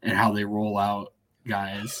and how they roll out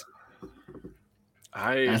guys.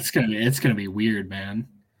 It's gonna be weird, man.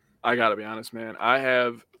 I got to be honest, man. I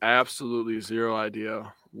have absolutely zero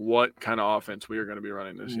idea what kind of offense we are going to be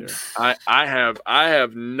running this year. I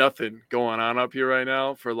have nothing going on up here right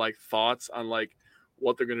now for like thoughts on like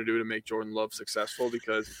what they're going to do to make Jordan Love successful,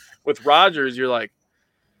 because with Rodgers, you're like,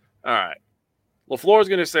 all right, LaFleur's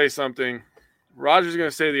going to say something. Rodgers is going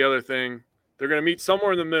to say the other thing. They're going to meet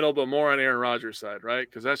somewhere in the middle, but more on Aaron Rodgers' side, right?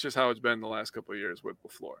 Because that's just how it's been the last couple of years with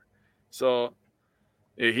LaFleur. So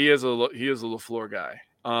yeah, he is a LaFleur guy.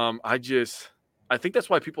 I think that's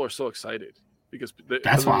why people are so excited, because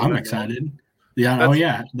that's why I'm excited. Yeah. Oh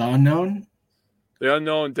yeah. The unknown. The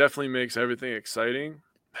unknown definitely makes everything exciting.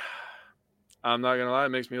 I'm not gonna lie, it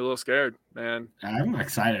makes me a little scared, man. I'm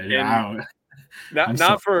excited. Yeah.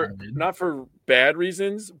 Not for bad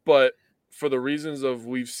reasons, but for the reasons of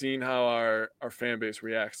we've seen how our fan base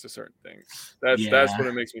reacts to certain things. That's what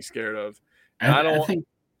it makes me scared of. And I don't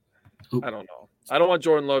know. I don't want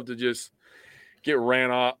Jordan Love to just get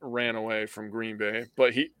ran away from Green Bay,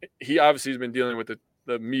 but he obviously has been dealing with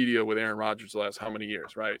the media with Aaron Rodgers the last how many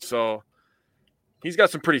years, right? So he's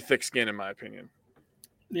got some pretty thick skin, in my opinion.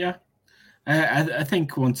 Yeah. I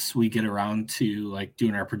think once we get around to like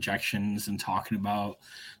doing our projections and talking about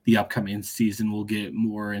the upcoming season, we'll get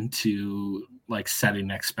more into like setting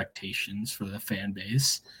expectations for the fan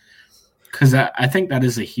base. Because I think that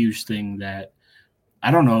is a huge thing that, I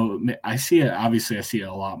don't know. I see it. Obviously, I see it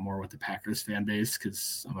a lot more with the Packers fan base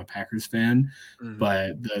because I'm a Packers fan. Mm-hmm.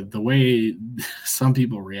 But the way some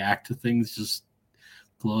people react to things just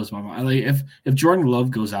blows my mind. Like if Jordan Love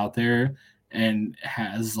goes out there and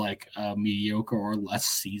has like a mediocre or less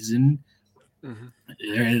season, mm-hmm.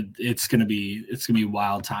 it's gonna be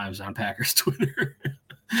wild times on Packers Twitter.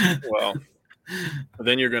 Well,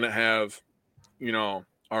 then you're gonna have,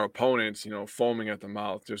 our opponents, foaming at the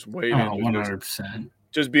mouth, just waiting. 100%.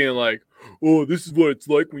 Just being like, oh, this is what it's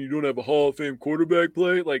like when you don't have a Hall of Fame quarterback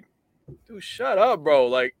play. Like, dude, shut up, bro.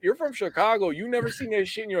 Like, you're from Chicago. You never seen that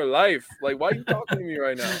shit in your life. Like, why are you talking to me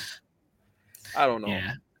right now? I don't know.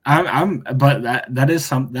 Yeah. But that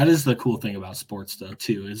is the cool thing about sports though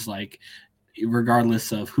too, is like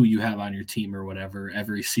regardless of who you have on your team or whatever,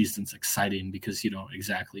 every season's exciting because you don't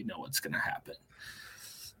exactly know what's going to happen.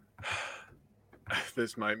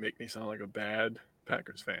 This might make me sound like a bad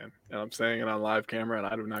Packers fan, and I'm saying it on live camera, and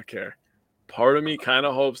I do not care. Part of me kind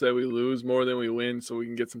of hopes that we lose more than we win so we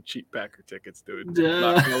can get some cheap Packer tickets, dude.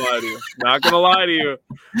 Not gonna lie to you.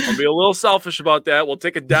 I'll be a little selfish about that. We'll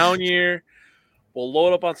take a down year. We'll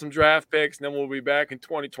load up on some draft picks, and then we'll be back in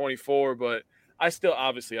 2024. But I still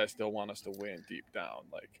want us to win deep down.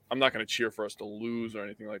 Like, I'm not going to cheer for us to lose or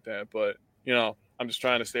anything like that. But, I'm just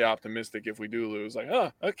trying to stay optimistic if we do lose. Like,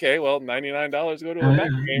 oh, okay, well, $99 go to a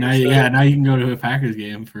Packer game. Now you can go to a Packers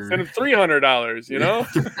game for instead of $300,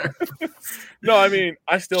 No, I mean,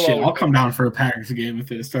 I still I'll come down for a Packers game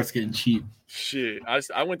if it starts getting cheap. Shit.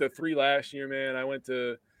 I went to 3 last year, man. I went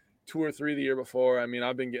to 2 or 3 the year before. I mean,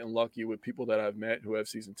 I've been getting lucky with people that I've met who have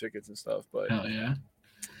season tickets and stuff. But hell yeah.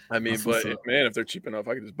 I mean, if they're cheap enough,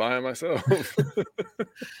 I could just buy them myself.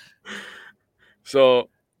 So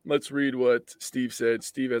let's read what Steve said.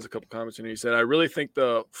 Steve has a couple comments in here. He said, I really think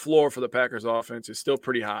the floor for the Packers offense is still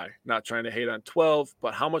pretty high. Not trying to hate on 12,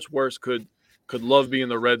 but how much worse could Love be in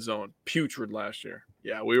the red zone? Putrid last year.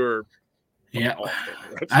 Yeah, we were. Yeah,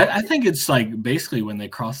 I think it's like basically when they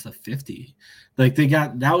crossed the 50, like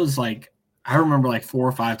that was like, I remember like 4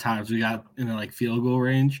 or 5 times we got in the like field goal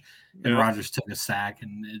range and Rodgers took a sack,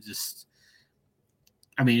 and it just,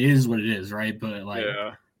 I mean, it is what it is, right? But like,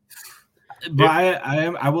 yeah. But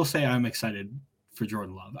I will say I'm excited for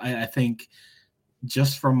Jordan Love. I think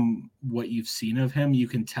just from what you've seen of him, you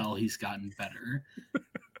can tell he's gotten better.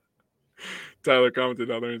 Tyler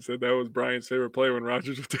commented on there and said that was Brian's favorite play when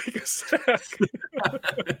Rodgers would take a sack.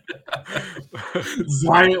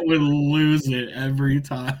 Bryant would lose it every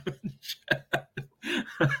time.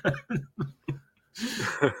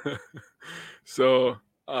 So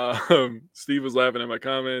Steve was laughing at my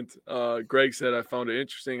comment. Greg said, I found it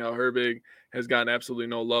interesting how Herbig has gotten absolutely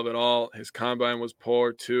no love at all. His combine was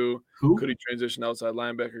poor too. Who? Could he transition outside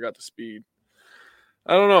linebacker? Got the speed.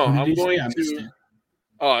 I don't know. I'm going to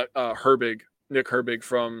Herbig, Nick Herbig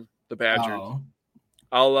from the Badgers.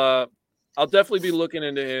 Oh. I'll definitely be looking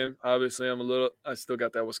into him. Obviously, I still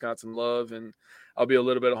got that Wisconsin love, and I'll be a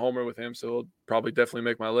little bit of homer with him, so he'll probably definitely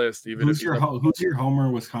make my list. Who's your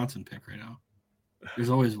homer Wisconsin pick right now?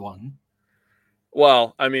 There's always one.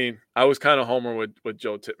 Well, I mean, I was kind of homer with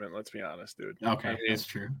Joe Tippmann. Let's be honest, dude. Okay, that's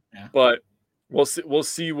true. Yeah, but we'll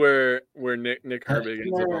see where Nick Herbig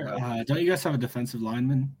ends up. Don't you guys have a defensive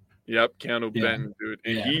lineman? Yep, Keanu Benton, dude,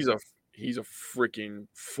 and he's a freaking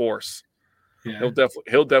force. Yeah.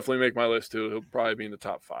 He'll definitely make my list too. He'll probably be in the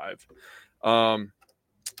top 5.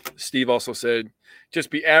 Steve also said, just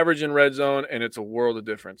be average in red zone, and it's a world of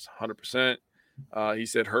difference. 100%. He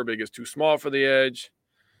said Herbig is too small for the edge.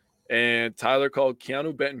 And Tyler called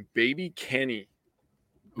Keanu Benton Baby Kenny.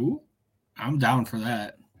 Ooh, I'm down for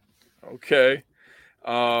that. Okay.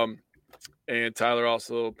 And Tyler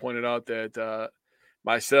also pointed out that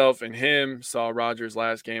myself and him saw Rodgers'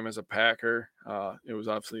 last game as a Packer. It was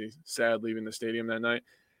obviously sad leaving the stadium that night.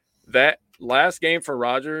 That last game for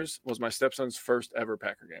Rodgers was my stepson's first ever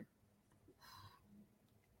Packer game.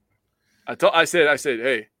 I said,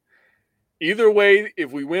 hey, either way,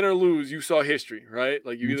 if we win or lose, you saw history, right?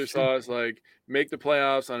 Like you either saw us like make the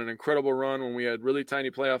playoffs on an incredible run when we had really tiny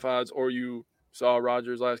playoff odds, or you saw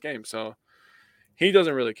Rodgers' last game. So he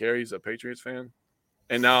doesn't really care. He's a Patriots fan.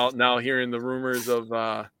 And now hearing the rumors of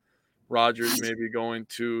Rodgers maybe going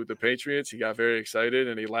to the Patriots, he got very excited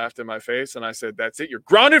and he laughed in my face. And I said, that's it. You're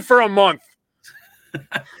grounded for a month.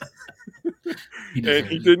 And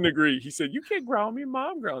he didn't agree. He said, you can't ground me.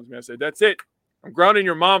 Mom grounds me. I said, that's it. I'm grounding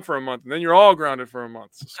your mom for a month, and then you're all grounded for a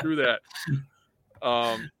month. So screw that.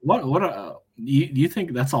 Do you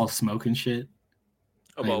think that's all smoking shit?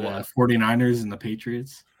 About like what? 49ers and the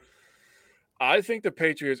Patriots? I think the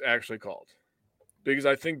Patriots actually called because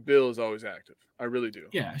I think Bill is always active. I really do.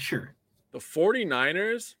 Yeah, sure. The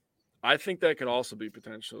 49ers, I think that could also be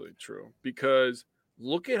potentially true because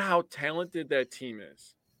look at how talented that team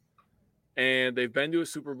is. And they've been to a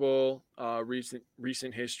Super Bowl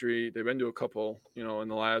recent history. They've been to a couple, in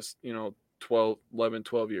the last,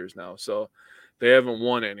 12 years now. So they haven't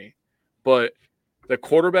won any. But the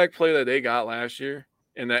quarterback play that they got last year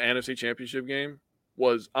in that NFC Championship game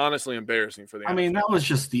was honestly embarrassing for them. I mean, that was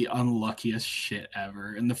just the unluckiest shit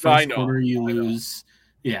ever. In the first quarter, you lose.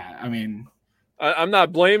 Yeah, I mean. I'm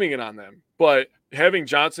not blaming it on them. But having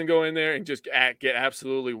Johnson go in there and just get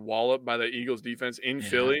absolutely walloped by the Eagles defense in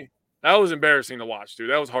Philly, that was embarrassing to watch, dude.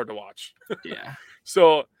 That was hard to watch. Yeah.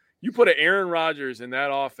 So you put an Aaron Rodgers in that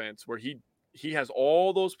offense where he has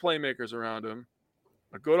all those playmakers around him,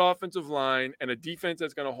 a good offensive line, and a defense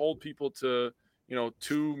that's going to hold people to,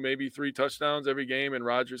 2, maybe 3 touchdowns every game, and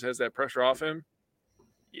Rodgers has that pressure off him.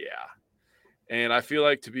 Yeah. And I feel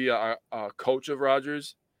like to be a coach of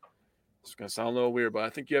Rodgers, it's going to sound a little weird, but I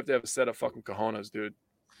think you have to have a set of fucking cojones, dude.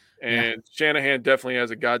 And Shanahan definitely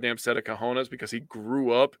has a goddamn set of cojones because he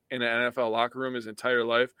grew up in an NFL locker room his entire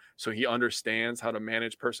life. So he understands how to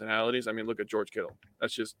manage personalities. I mean, look at George Kittle.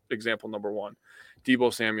 That's just example number 1.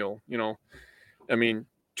 Deebo Samuel,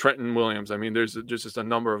 Trenton Williams. I mean, there's just a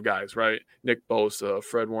number of guys, right? Nick Bosa,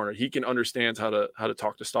 Fred Warner. He can understand how to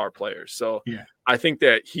talk to star players. So I think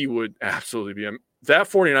that he would absolutely be that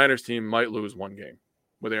 49ers team might lose one game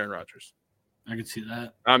with Aaron Rodgers. I can see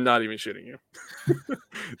that. I'm not even shitting you.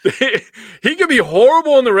 He could be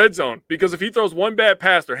horrible in the red zone because if he throws one bad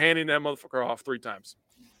pass, they're handing that motherfucker off 3 times.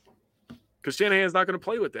 Because Shanahan's not going to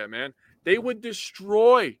play with that, man. They would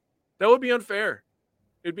destroy. That would be unfair.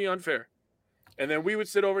 It'd be unfair. And then we would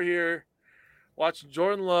sit over here, watch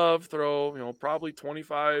Jordan Love throw, probably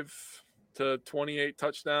 25 to 28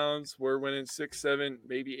 touchdowns. We're winning 6, 7,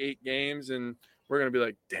 maybe 8 games, and we're going to be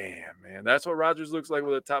like, damn, man, that's what Rodgers looks like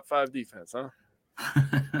with a top 5 defense, huh?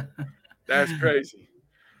 That's crazy.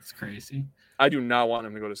 It's crazy. I do not want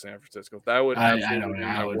him to go to San Francisco. That would absolutely be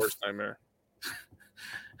my worst nightmare.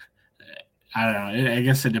 I don't know. I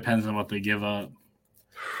guess it depends on what they give up.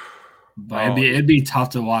 But it'd be tough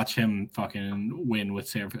to watch him fucking win with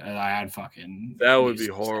San Francisco. That would be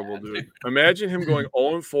horrible, dude. Imagine him going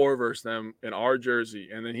 0-4 versus them in our jersey,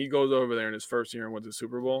 and then he goes over there in his first year and wins the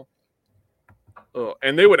Super Bowl. Oh,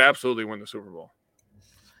 and they would absolutely win the Super Bowl.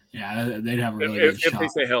 Yeah, they'd have a really good shot. If they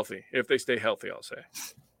stay healthy. If they stay healthy, I'll say.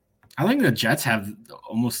 I think the Jets have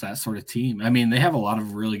almost that sort of team. I mean, they have a lot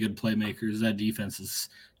of really good playmakers. That defense is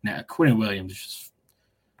Quentin Williams is just,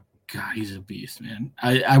 God, he's a beast, man.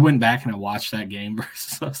 I went back and I watched that game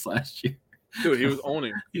versus us last year. Dude, he was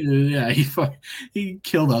owning. Yeah, he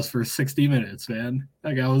killed us for 60 minutes, man.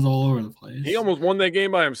 That guy was all over the place. He almost won that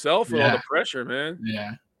game by himself with all the pressure, man.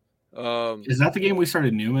 Yeah. Is that the game we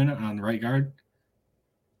started Newman on the right guard?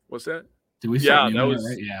 What's that? Did we start Newman? That was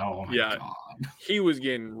right? Yeah. Oh my God. He was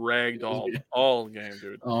getting ragged all game,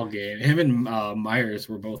 dude. All game. Him and Myers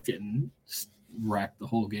were both getting wrecked the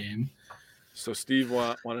whole game. So Steve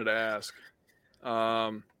wanted to ask.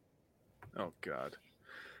 Oh God.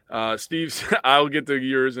 Steve, I'll get to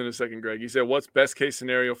yours in a second, Greg. He said, "What's best case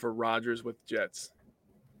scenario for Rodgers with Jets?"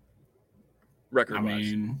 Record-wise. I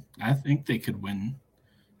mean, I think they could win.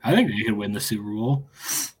 I think they could win the Super Bowl.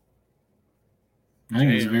 I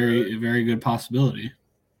think it's a very good possibility.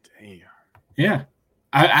 Damn. Yeah.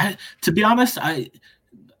 I to be honest, I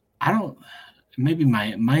don't. Maybe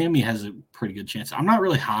Miami has a pretty good chance. I'm not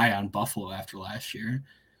really high on Buffalo after last year.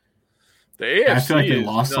 The AFC I feel like they is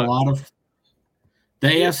lost nuts. a lot of. The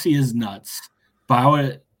AFC is nuts,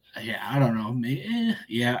 but I don't know.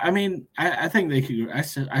 Yeah, I mean, I think they could. I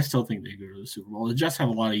still think they could go to the Super Bowl. They just have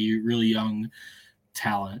a lot of really young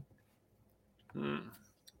talent.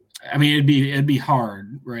 I mean, it'd be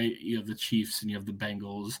hard, right? You have the Chiefs and you have the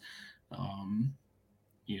Bengals.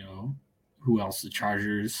 Who else? The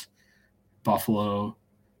Chargers, Buffalo.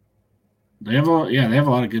 They have a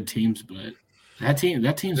lot of good teams, but that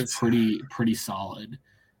team's pretty solid.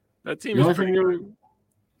 That team The is only pretty thing good.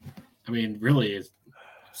 I mean, really, it's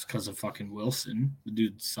because of fucking Wilson. The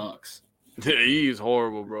dude sucks. Yeah, he's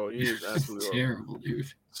horrible, bro. He is absolutely terrible, dude.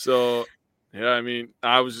 So, yeah, I mean,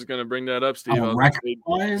 I was just gonna bring that up, Steve.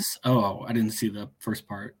 Record-wise, I didn't see the first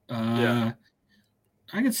part. Yeah,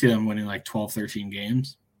 I could see them winning like 12, 13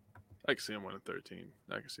 games. I can see them winning 13.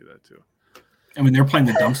 I can see that too. I mean, they're playing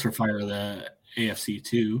the dumpster fire of the AFC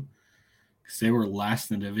too, because they were last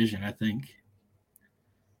in the division, I think.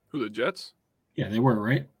 Who, the Jets? Yeah, they were,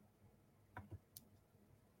 right?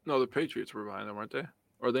 No, the Patriots were behind them, weren't they?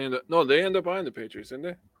 Or they end up behind the Patriots, didn't they?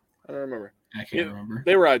 I don't remember. I can't remember.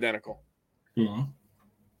 They were identical. Yeah.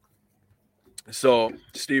 So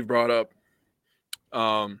Steve brought up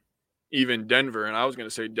even Denver, and I was going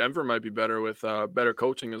to say Denver might be better with better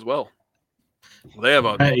coaching as well. They have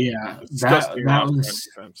a disgusting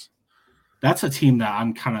defense. That's a team that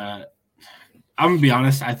I'm going to be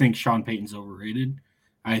honest, I think Sean Payton's overrated.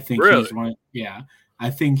 I think really? I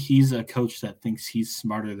think he's a coach that thinks he's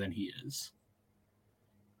smarter than he is.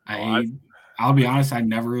 I'll be honest, I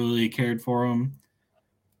never really cared for him.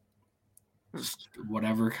 Just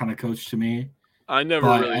whatever kind of coach to me. I never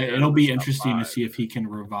really. It'll be interesting to see if he can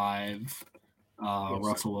revive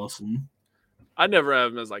Russell Wilson. I never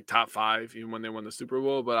have him as like top 5, even when they won the Super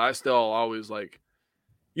Bowl. But I still always like,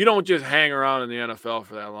 you don't just hang around in the NFL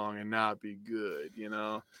for that long and not be good. You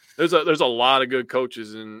know, there's a lot of good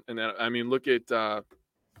coaches in that. I mean, look at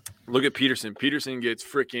Peterson. Peterson gets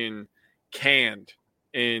freaking canned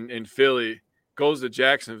in Philly, goes to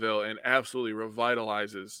Jacksonville and absolutely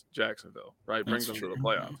revitalizes Jacksonville, right? Brings them to the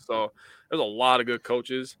playoffs. So there's a lot of good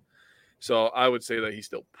coaches. So I would say that he's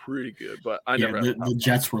still pretty good, but the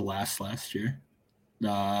Jets were last year. They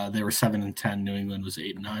were 7-10. New England was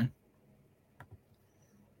 8-9.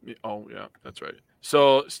 Oh yeah, that's right.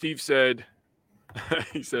 So Steve said,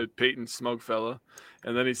 he said Peyton smoke fella,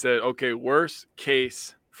 and then he said, okay, worst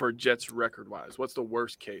case for Jets record wise. What's the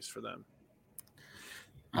worst case for them?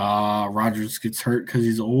 Rodgers gets hurt because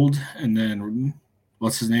he's old, and then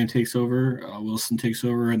what's his name takes over? Wilson takes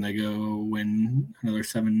over, and they go win another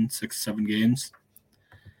 7 games.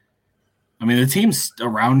 I mean, the team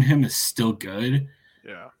around him is still good.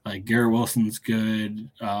 Yeah. Like Garrett Wilson's good.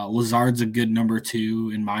 Lazard's a good number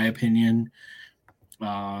 2, in my opinion.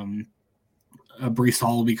 Brees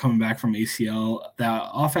Hall will be coming back from ACL. That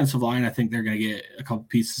offensive line, I think they're going to get a couple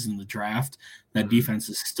pieces in the draft. That defense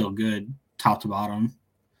is still good, top to bottom.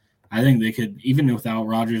 I think they could, even without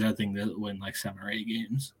Rodgers, I think they'll win like 7 or 8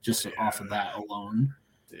 games just off of that alone.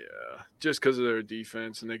 Yeah, just because of their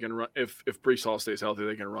defense, and they can run. If Brees Hall stays healthy,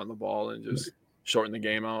 they can run the ball and just shorten the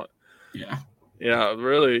game out. Yeah,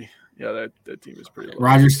 really. Yeah, that team is pretty low.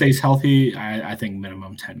 Rodgers stays healthy, I think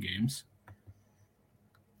minimum 10 games.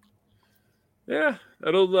 Yeah,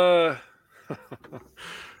 that'll.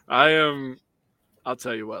 I'll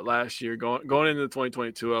tell you what. Last year, going into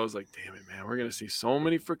 2022, I was like, "Damn it, man! We're gonna see so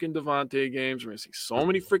many freaking Devontae games. We're gonna see so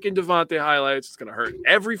many freaking Devontae highlights. It's gonna hurt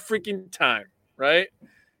every freaking time, right?"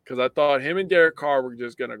 Because I thought him and Derek Carr were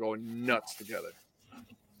just gonna go nuts together.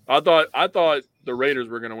 I thought the Raiders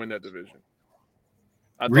were gonna win that division.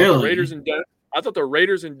 I thought the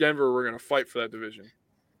Raiders in Denver were gonna fight for that division.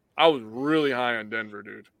 I was really high on Denver,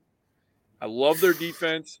 dude. I love their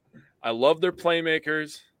defense. I love their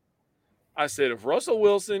playmakers. I said, if Russell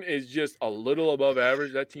Wilson is just a little above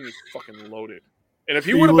average, that team is fucking loaded. And if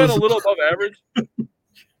he would have been a little above average,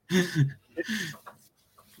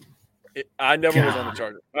 I never was on the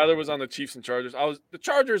Chargers. Neither was on the Chiefs and Chargers. The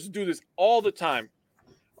Chargers do this all the time.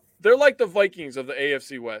 They're like the Vikings of the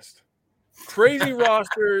AFC West. Crazy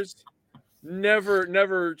rosters,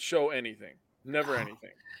 never show anything. Never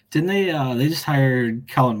anything. Didn't they just hired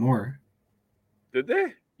Kellen Moore. Did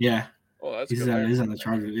they? Yeah. Oh, that's he's on the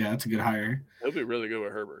Chargers. Yeah, that's a good hire. He'll be really good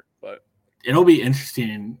with Herbert, but it'll be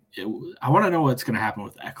interesting. I want to know what's going to happen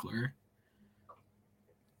with Eckler.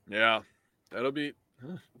 Yeah, that'll be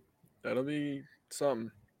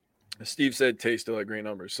something. Steve said Tay still had great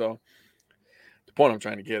numbers. So the point I'm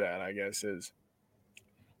trying to get at, I guess, is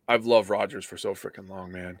I've loved Rodgers for so freaking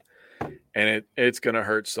long, man. And it's gonna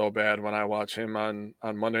hurt so bad when I watch him on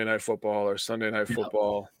Monday Night Football or Sunday Night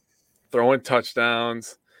Football, throwing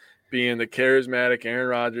touchdowns, being the charismatic Aaron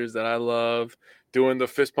Rodgers that I love, doing the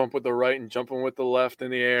fist pump with the right and jumping with the left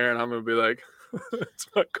in the air, and I'm gonna be like, "It's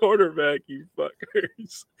my quarterback, you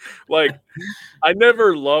fuckers!" Like, I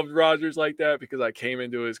never loved Rodgers like that because I came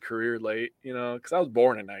into his career late, because I was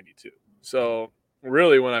born in '92. So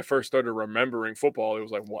really, when I first started remembering football, it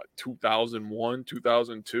was like 2001,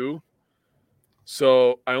 2002.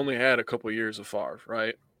 So I only had a couple years of Favre,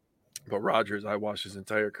 right? But Rodgers, I watched his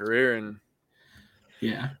entire career, and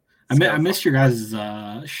yeah, I missed your guys'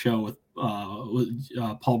 show with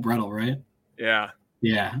Paul Brettel, right?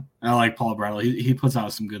 Yeah, I like Paul Brettel. He puts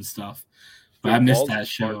out some good stuff, but Dude, I missed Paul's that a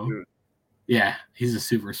smart show. dude. Yeah, he's a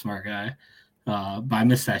super smart guy. But I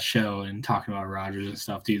missed that show and talking about Rodgers and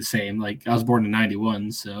stuff. Do the same. Like, I was born in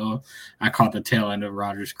 '91, so I caught the tail end of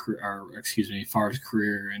Favre's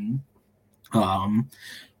career. And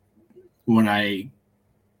when I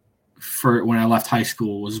left high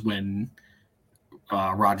school was when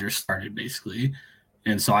Rodgers started, basically,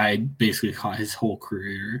 and so I basically caught his whole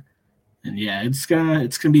career. And yeah, it's gonna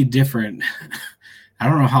be different. I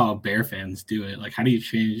don't know how Bear fans do it. Like, how do you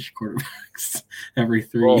change quarterbacks every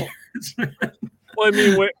 3 years? Well, I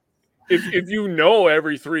mean, if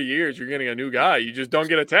every 3 years you're getting a new guy, you just don't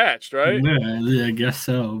get attached, right? Yeah, I guess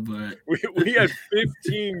so. But we had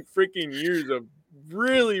 15 freaking years of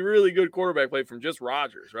really, really good quarterback play from just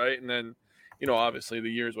Rodgers, right? And then, obviously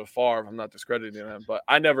the years with Favre, I'm not discrediting him, but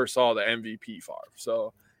I never saw the MVP Favre,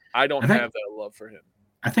 so I don't have that love for him.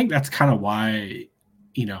 I think that's kind of why,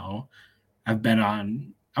 I've been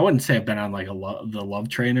on. I wouldn't say I've been on like the love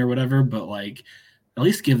train or whatever, but like, at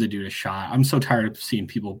least give the dude a shot. I'm so tired of seeing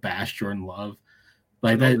people bash Jordan Love,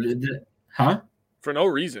 like that. Huh? For no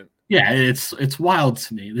reason. Yeah, it's wild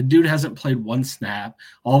to me. The dude hasn't played one snap.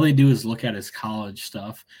 All they do is look at his college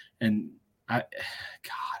stuff, and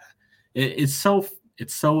it's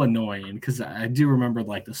so annoying because I do remember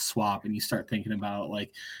like the swap, and you start thinking about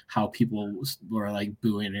like how people were like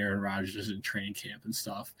booing Aaron Rodgers in training camp and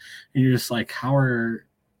stuff, and you're just like,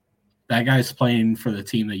 that guy's playing for the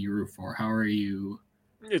team that you root for. How are you?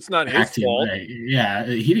 It's not his fault. Right? Yeah,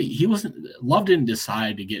 he wasn't. Love didn't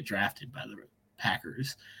decide to get drafted by the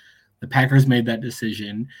Packers. The Packers made that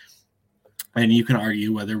decision, and you can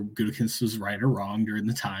argue whether Gutekunst was right or wrong during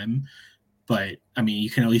the time. But I mean, you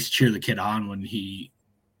can at least cheer the kid on when he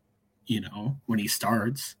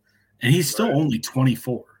starts, and he's still only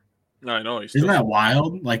 24. No, I know. Isn't that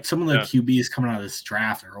wild? Like, some of the QBs coming out of this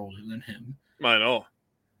draft are older than him. I know.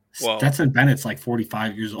 Well, Stetson Bennett's like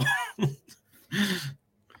 45 years old.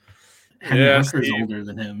 Henry Hooker's older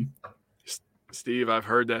than him. Steve, I've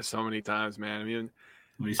heard that so many times, man. I mean,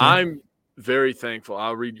 I'm very thankful.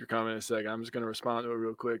 I'll read your comment in a second. I'm just going to respond to it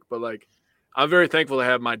real quick. But, like, I'm very thankful to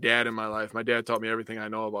have my dad in my life. My dad taught me everything I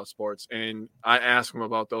know about sports. And I ask him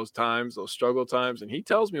about those times, those struggle times, and he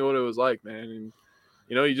tells me what it was like, man. And,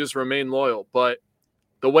 you just remain loyal. But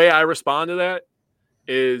the way I respond to that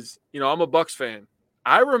is, I'm a Bucs fan.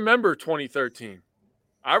 I remember 2013.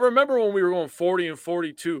 I remember when we were going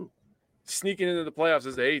 40-42, sneaking into the playoffs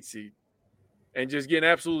as the 8th seed, and just getting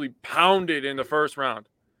absolutely pounded in the first round.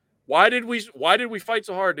 Why did we fight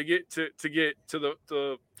so hard to get to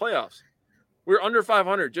the playoffs? We're under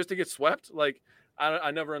 500 just to get swept. Like, I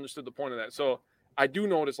never understood the point of that. So I do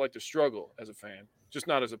know what it's like to struggle as a fan, just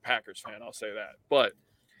not as a Packers fan. I'll say that. But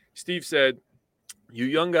Steve said, you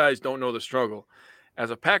young guys don't know the struggle. As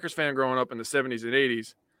a Packers fan growing up in the 70s and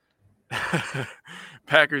 80s,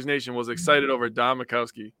 Packers Nation was excited over Don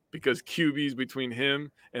Majkowski because QBs between him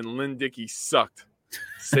and Lynn Dickey sucked.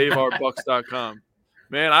 SaveOurBucks.com.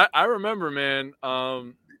 Man, I remember, man. I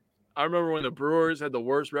remember when the Brewers had the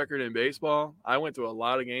worst record in baseball. I went to a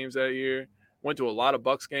lot of games that year. Went to a lot of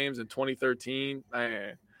Bucks games in 2013.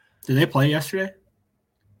 Man. Did they play yesterday?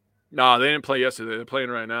 No, they didn't play yesterday. They're playing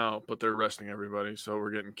right now, but they're resting everybody. So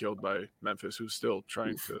we're getting killed by Memphis, who's still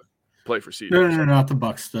trying to play for seeding. No, not the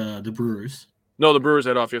Bucks. The Brewers. No, the Brewers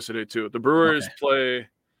had off yesterday too. The Brewers play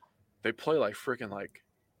like freaking like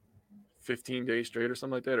 15 days straight or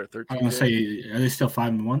something like that, or 13. I want to say, are they still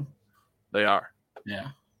 5-1? They are. Yeah.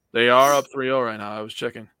 They are up 3-0 right now. I was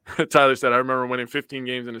checking. Tyler said, I remember winning 15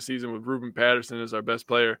 games in a season with Ruben Patterson as our best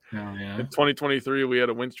player. Oh, yeah. In 2023, we had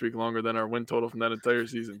a win streak longer than our win total from that entire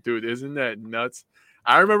season. Dude, isn't that nuts?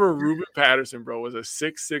 I remember Ruben Patterson, bro, was a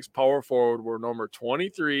 6'6" power forward. We're number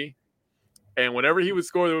 23. And whenever he would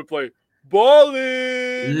score, they would play,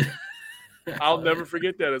 ballin'! I'll never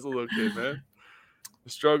forget that as a little kid, man. The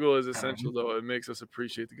struggle is essential, though. It makes us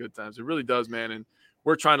appreciate the good times. It really does, man. And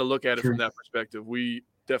we're trying to look at it from that perspective. We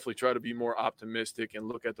definitely try to be more optimistic and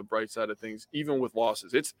look at the bright side of things, even with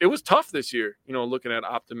losses. It was tough this year, looking at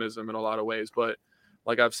optimism in a lot of ways. But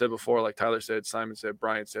like I've said before, like Tyler said, Simon said,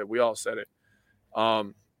 Brian said, we all said it.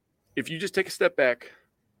 If you just take a step back,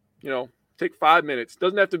 take 5 minutes,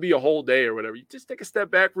 doesn't have to be a whole day or whatever. You just take a step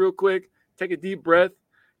back real quick, take a deep breath.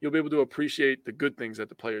 You'll be able to appreciate the good things that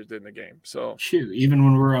the players did in the game. So shoot, even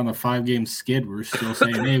when we're on the 5-game skid, we're still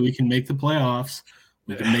saying, hey, we can make the playoffs.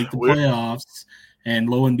 We can make the playoffs. And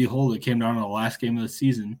lo and behold, it came down to the last game of the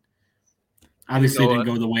season. Obviously, it didn't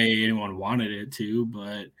go the way anyone wanted it to,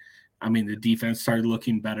 but, I mean, the defense started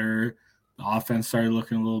looking better. The offense started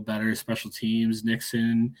looking a little better. Special teams,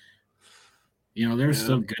 Nixon. There's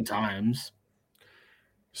still good times.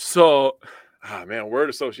 So, word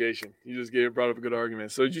association. You just brought up a good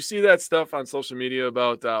argument. So, did you see that stuff on social media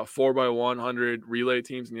about 4x100 relay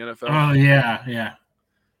teams in the NFL? Oh, yeah.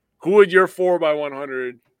 Who would your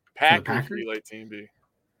 4x100 Packers relay team be?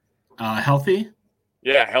 Healthy?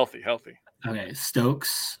 Yeah, healthy. Okay,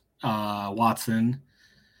 Stokes, Watson.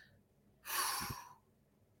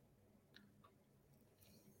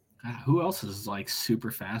 God, who else is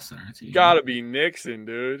super fast on our team? Gotta be Nixon,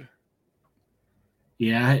 dude.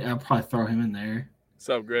 Yeah, I'll probably throw him in there. What's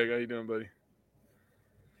up, Greg? How you doing, buddy?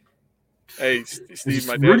 Hey, Steve,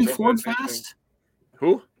 my dad. Rudy Ford fast?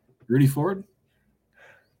 Who? Rudy Ford.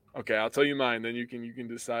 Okay, I'll tell you mine. Then you can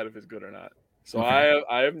decide if it's good or not. So okay.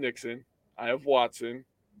 I have Nixon, I have Watson,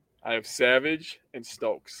 I have Savage and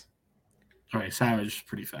Stokes. All right, Savage is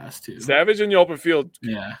pretty fast too. Savage in the open field.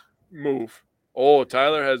 Yeah. Move. Oh,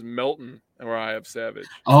 Tyler has Melton, where I have Savage.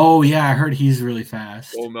 Oh, yeah, I heard he's really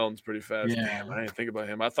fast. Oh, Melton's pretty fast. Yeah. Damn, I didn't think about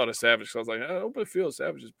him. I thought of Savage, so I was like, open field,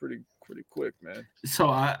 Savage is pretty quick, man. So,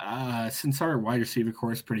 since our wide receiver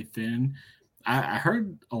core is pretty thin, I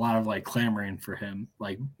heard a lot of, clamoring for him,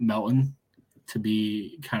 Melton, to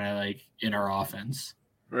be kind of, in our offense.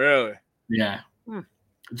 Really? Yeah.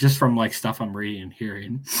 Just from, stuff I'm reading and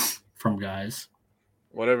hearing from guys.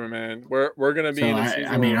 Whatever, man. We're gonna be in the season.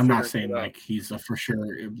 I mean, I'm not saying he's a for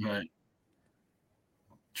sure, but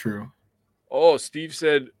true. Oh, Steve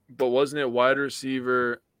said, but wasn't it wide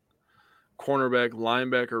receiver, cornerback,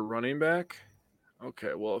 linebacker, running back?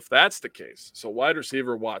 Okay, well, if that's the case, so wide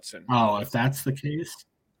receiver Watson. Oh, if that's the case,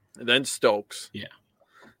 and then Stokes. Yeah.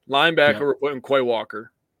 Linebacker, we're putting Quay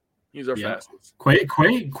Walker. He's our fastest.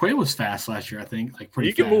 Quay was fast last year, I think. Pretty.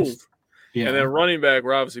 He can fast. move. Yeah. And then running back,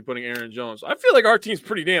 we're obviously putting Aaron Jones. I feel like our team's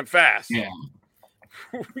pretty damn fast. Yeah.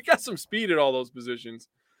 We got some speed at all those positions.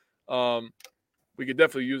 We could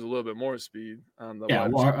definitely use a little bit more speed on the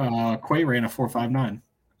Quay ran a 4.59.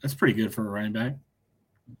 That's pretty good for a running back.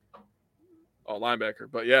 Oh, linebacker.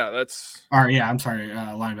 But yeah, that's I'm sorry,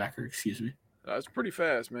 linebacker, excuse me. That's pretty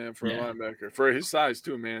fast, man, for a linebacker. For his size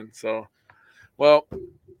too, man. So well,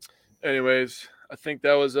 anyways, I think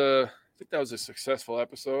that was a successful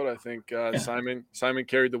episode. I think Simon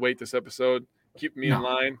carried the weight this episode, keeping me in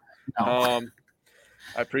line. No.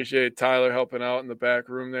 I appreciate Tyler helping out in the back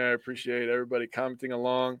room there. I appreciate everybody commenting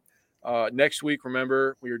along. Next week,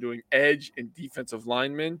 remember, we are doing edge and defensive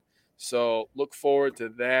linemen. So look forward to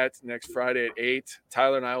that next Friday at 8.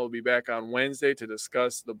 Tyler and I will be back on Wednesday to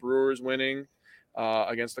discuss the Brewers winning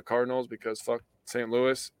against the Cardinals because fuck St.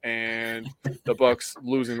 Louis, and the Bucks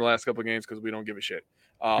losing the last couple of games because we don't give a shit.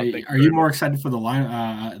 Are you more excited for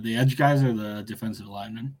the edge guys or the defensive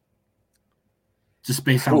linemen? Just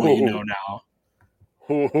based on what you know now.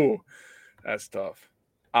 That's tough.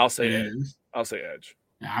 I'll say edge. I'll say edge.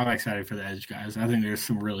 Yeah, I'm excited for the edge guys. I think there's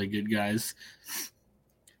some really good guys.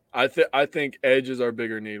 I think edge is our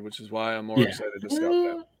bigger need, which is why I'm more excited to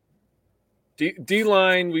scout that.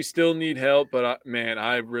 D-line, we still need help, but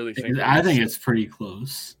I really think it's pretty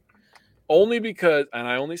close. Only because, and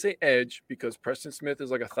I only say edge because Preston Smith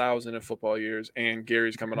is like 1,000 in football years, and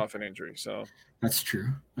Gary's coming off an injury. So that's true.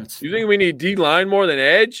 You think we need D-line more than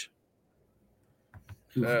edge?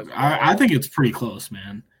 I think it's pretty close,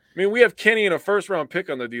 man. I mean, we have Kenny in a first-round pick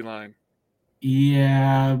on the D-line.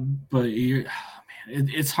 Yeah, but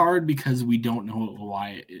it's hard because we don't know what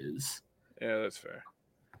Wyatt is. Yeah, that's fair.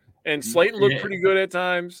 And Slayton looked pretty good at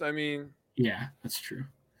times. I mean, yeah, that's true.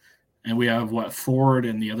 And we have Ford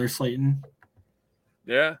and the other Slayton.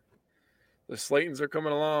 Yeah, the Slaytons are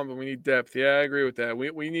coming along, but we need depth. Yeah, I agree with that.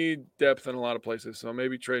 We need depth in a lot of places, so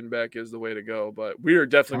maybe trading back is the way to go. But we are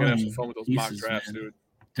definitely gonna have some fun with those mock drafts, man.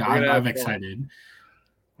 Dude. I'm excited.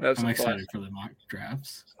 I'm excited for the mock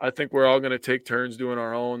drafts. I think we're all gonna take turns doing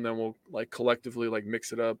our own. Then we'll collectively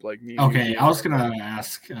mix it up. Okay, I was gonna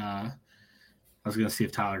ask. I was gonna see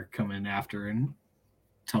if Tyler could come in after and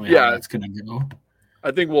tell me how that's gonna go.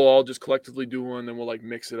 I think we'll all just collectively do one, then we'll like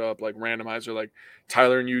mix it up, like randomizer, like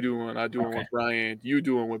Tyler and you do one, I do one with Bryant, you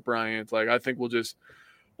do one with Bryant. Like I think we'll just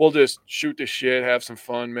shoot the shit, have some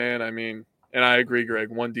fun, man. I mean, and I agree, Greg.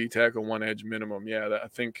 1 D tackle, 1 edge minimum. Yeah, I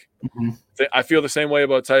think I feel the same way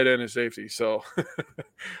about tight end and safety. So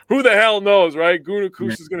who the hell knows, right?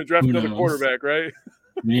 Gunakus is going to draft another quarterback, right?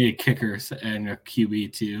 We need a kicker and a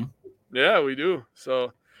QB too. Yeah, we do.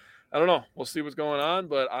 So I don't know. We'll see what's going on,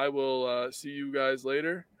 but I will see you guys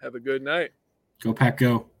later. Have a good night. Go Pack,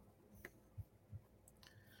 go.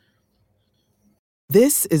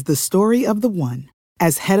 This is the story of the one.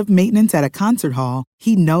 As head of maintenance at a concert hall,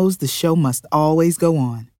 he knows the show must always go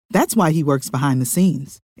on. That's why he works behind the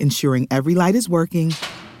scenes, ensuring every light is working,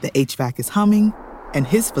 the HVAC is humming, and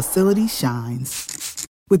his facility shines.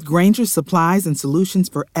 With Grainger's supplies and solutions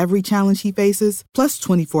for every challenge he faces, plus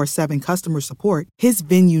 24/7 customer support, his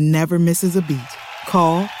venue never misses a beat.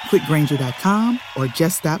 Call quickgrainger.com or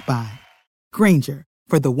just stop by. Grainger,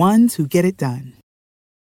 for the ones who get it done.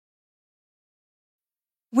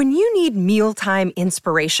 When you need mealtime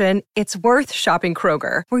inspiration, it's worth shopping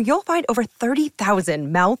Kroger, where you'll find over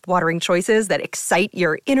 30,000 mouth-watering choices that excite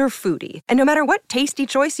your inner foodie. And no matter what tasty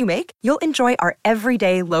choice you make, you'll enjoy our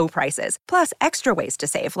everyday low prices, plus extra ways to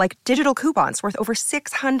save, like digital coupons worth over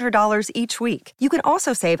 $600 each week. You can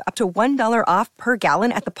also save up to $1 off per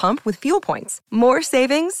gallon at the pump with fuel points. More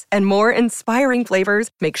savings and more inspiring flavors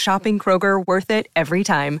make shopping Kroger worth it every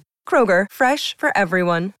time. Kroger, fresh for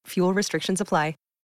everyone. Fuel restrictions apply.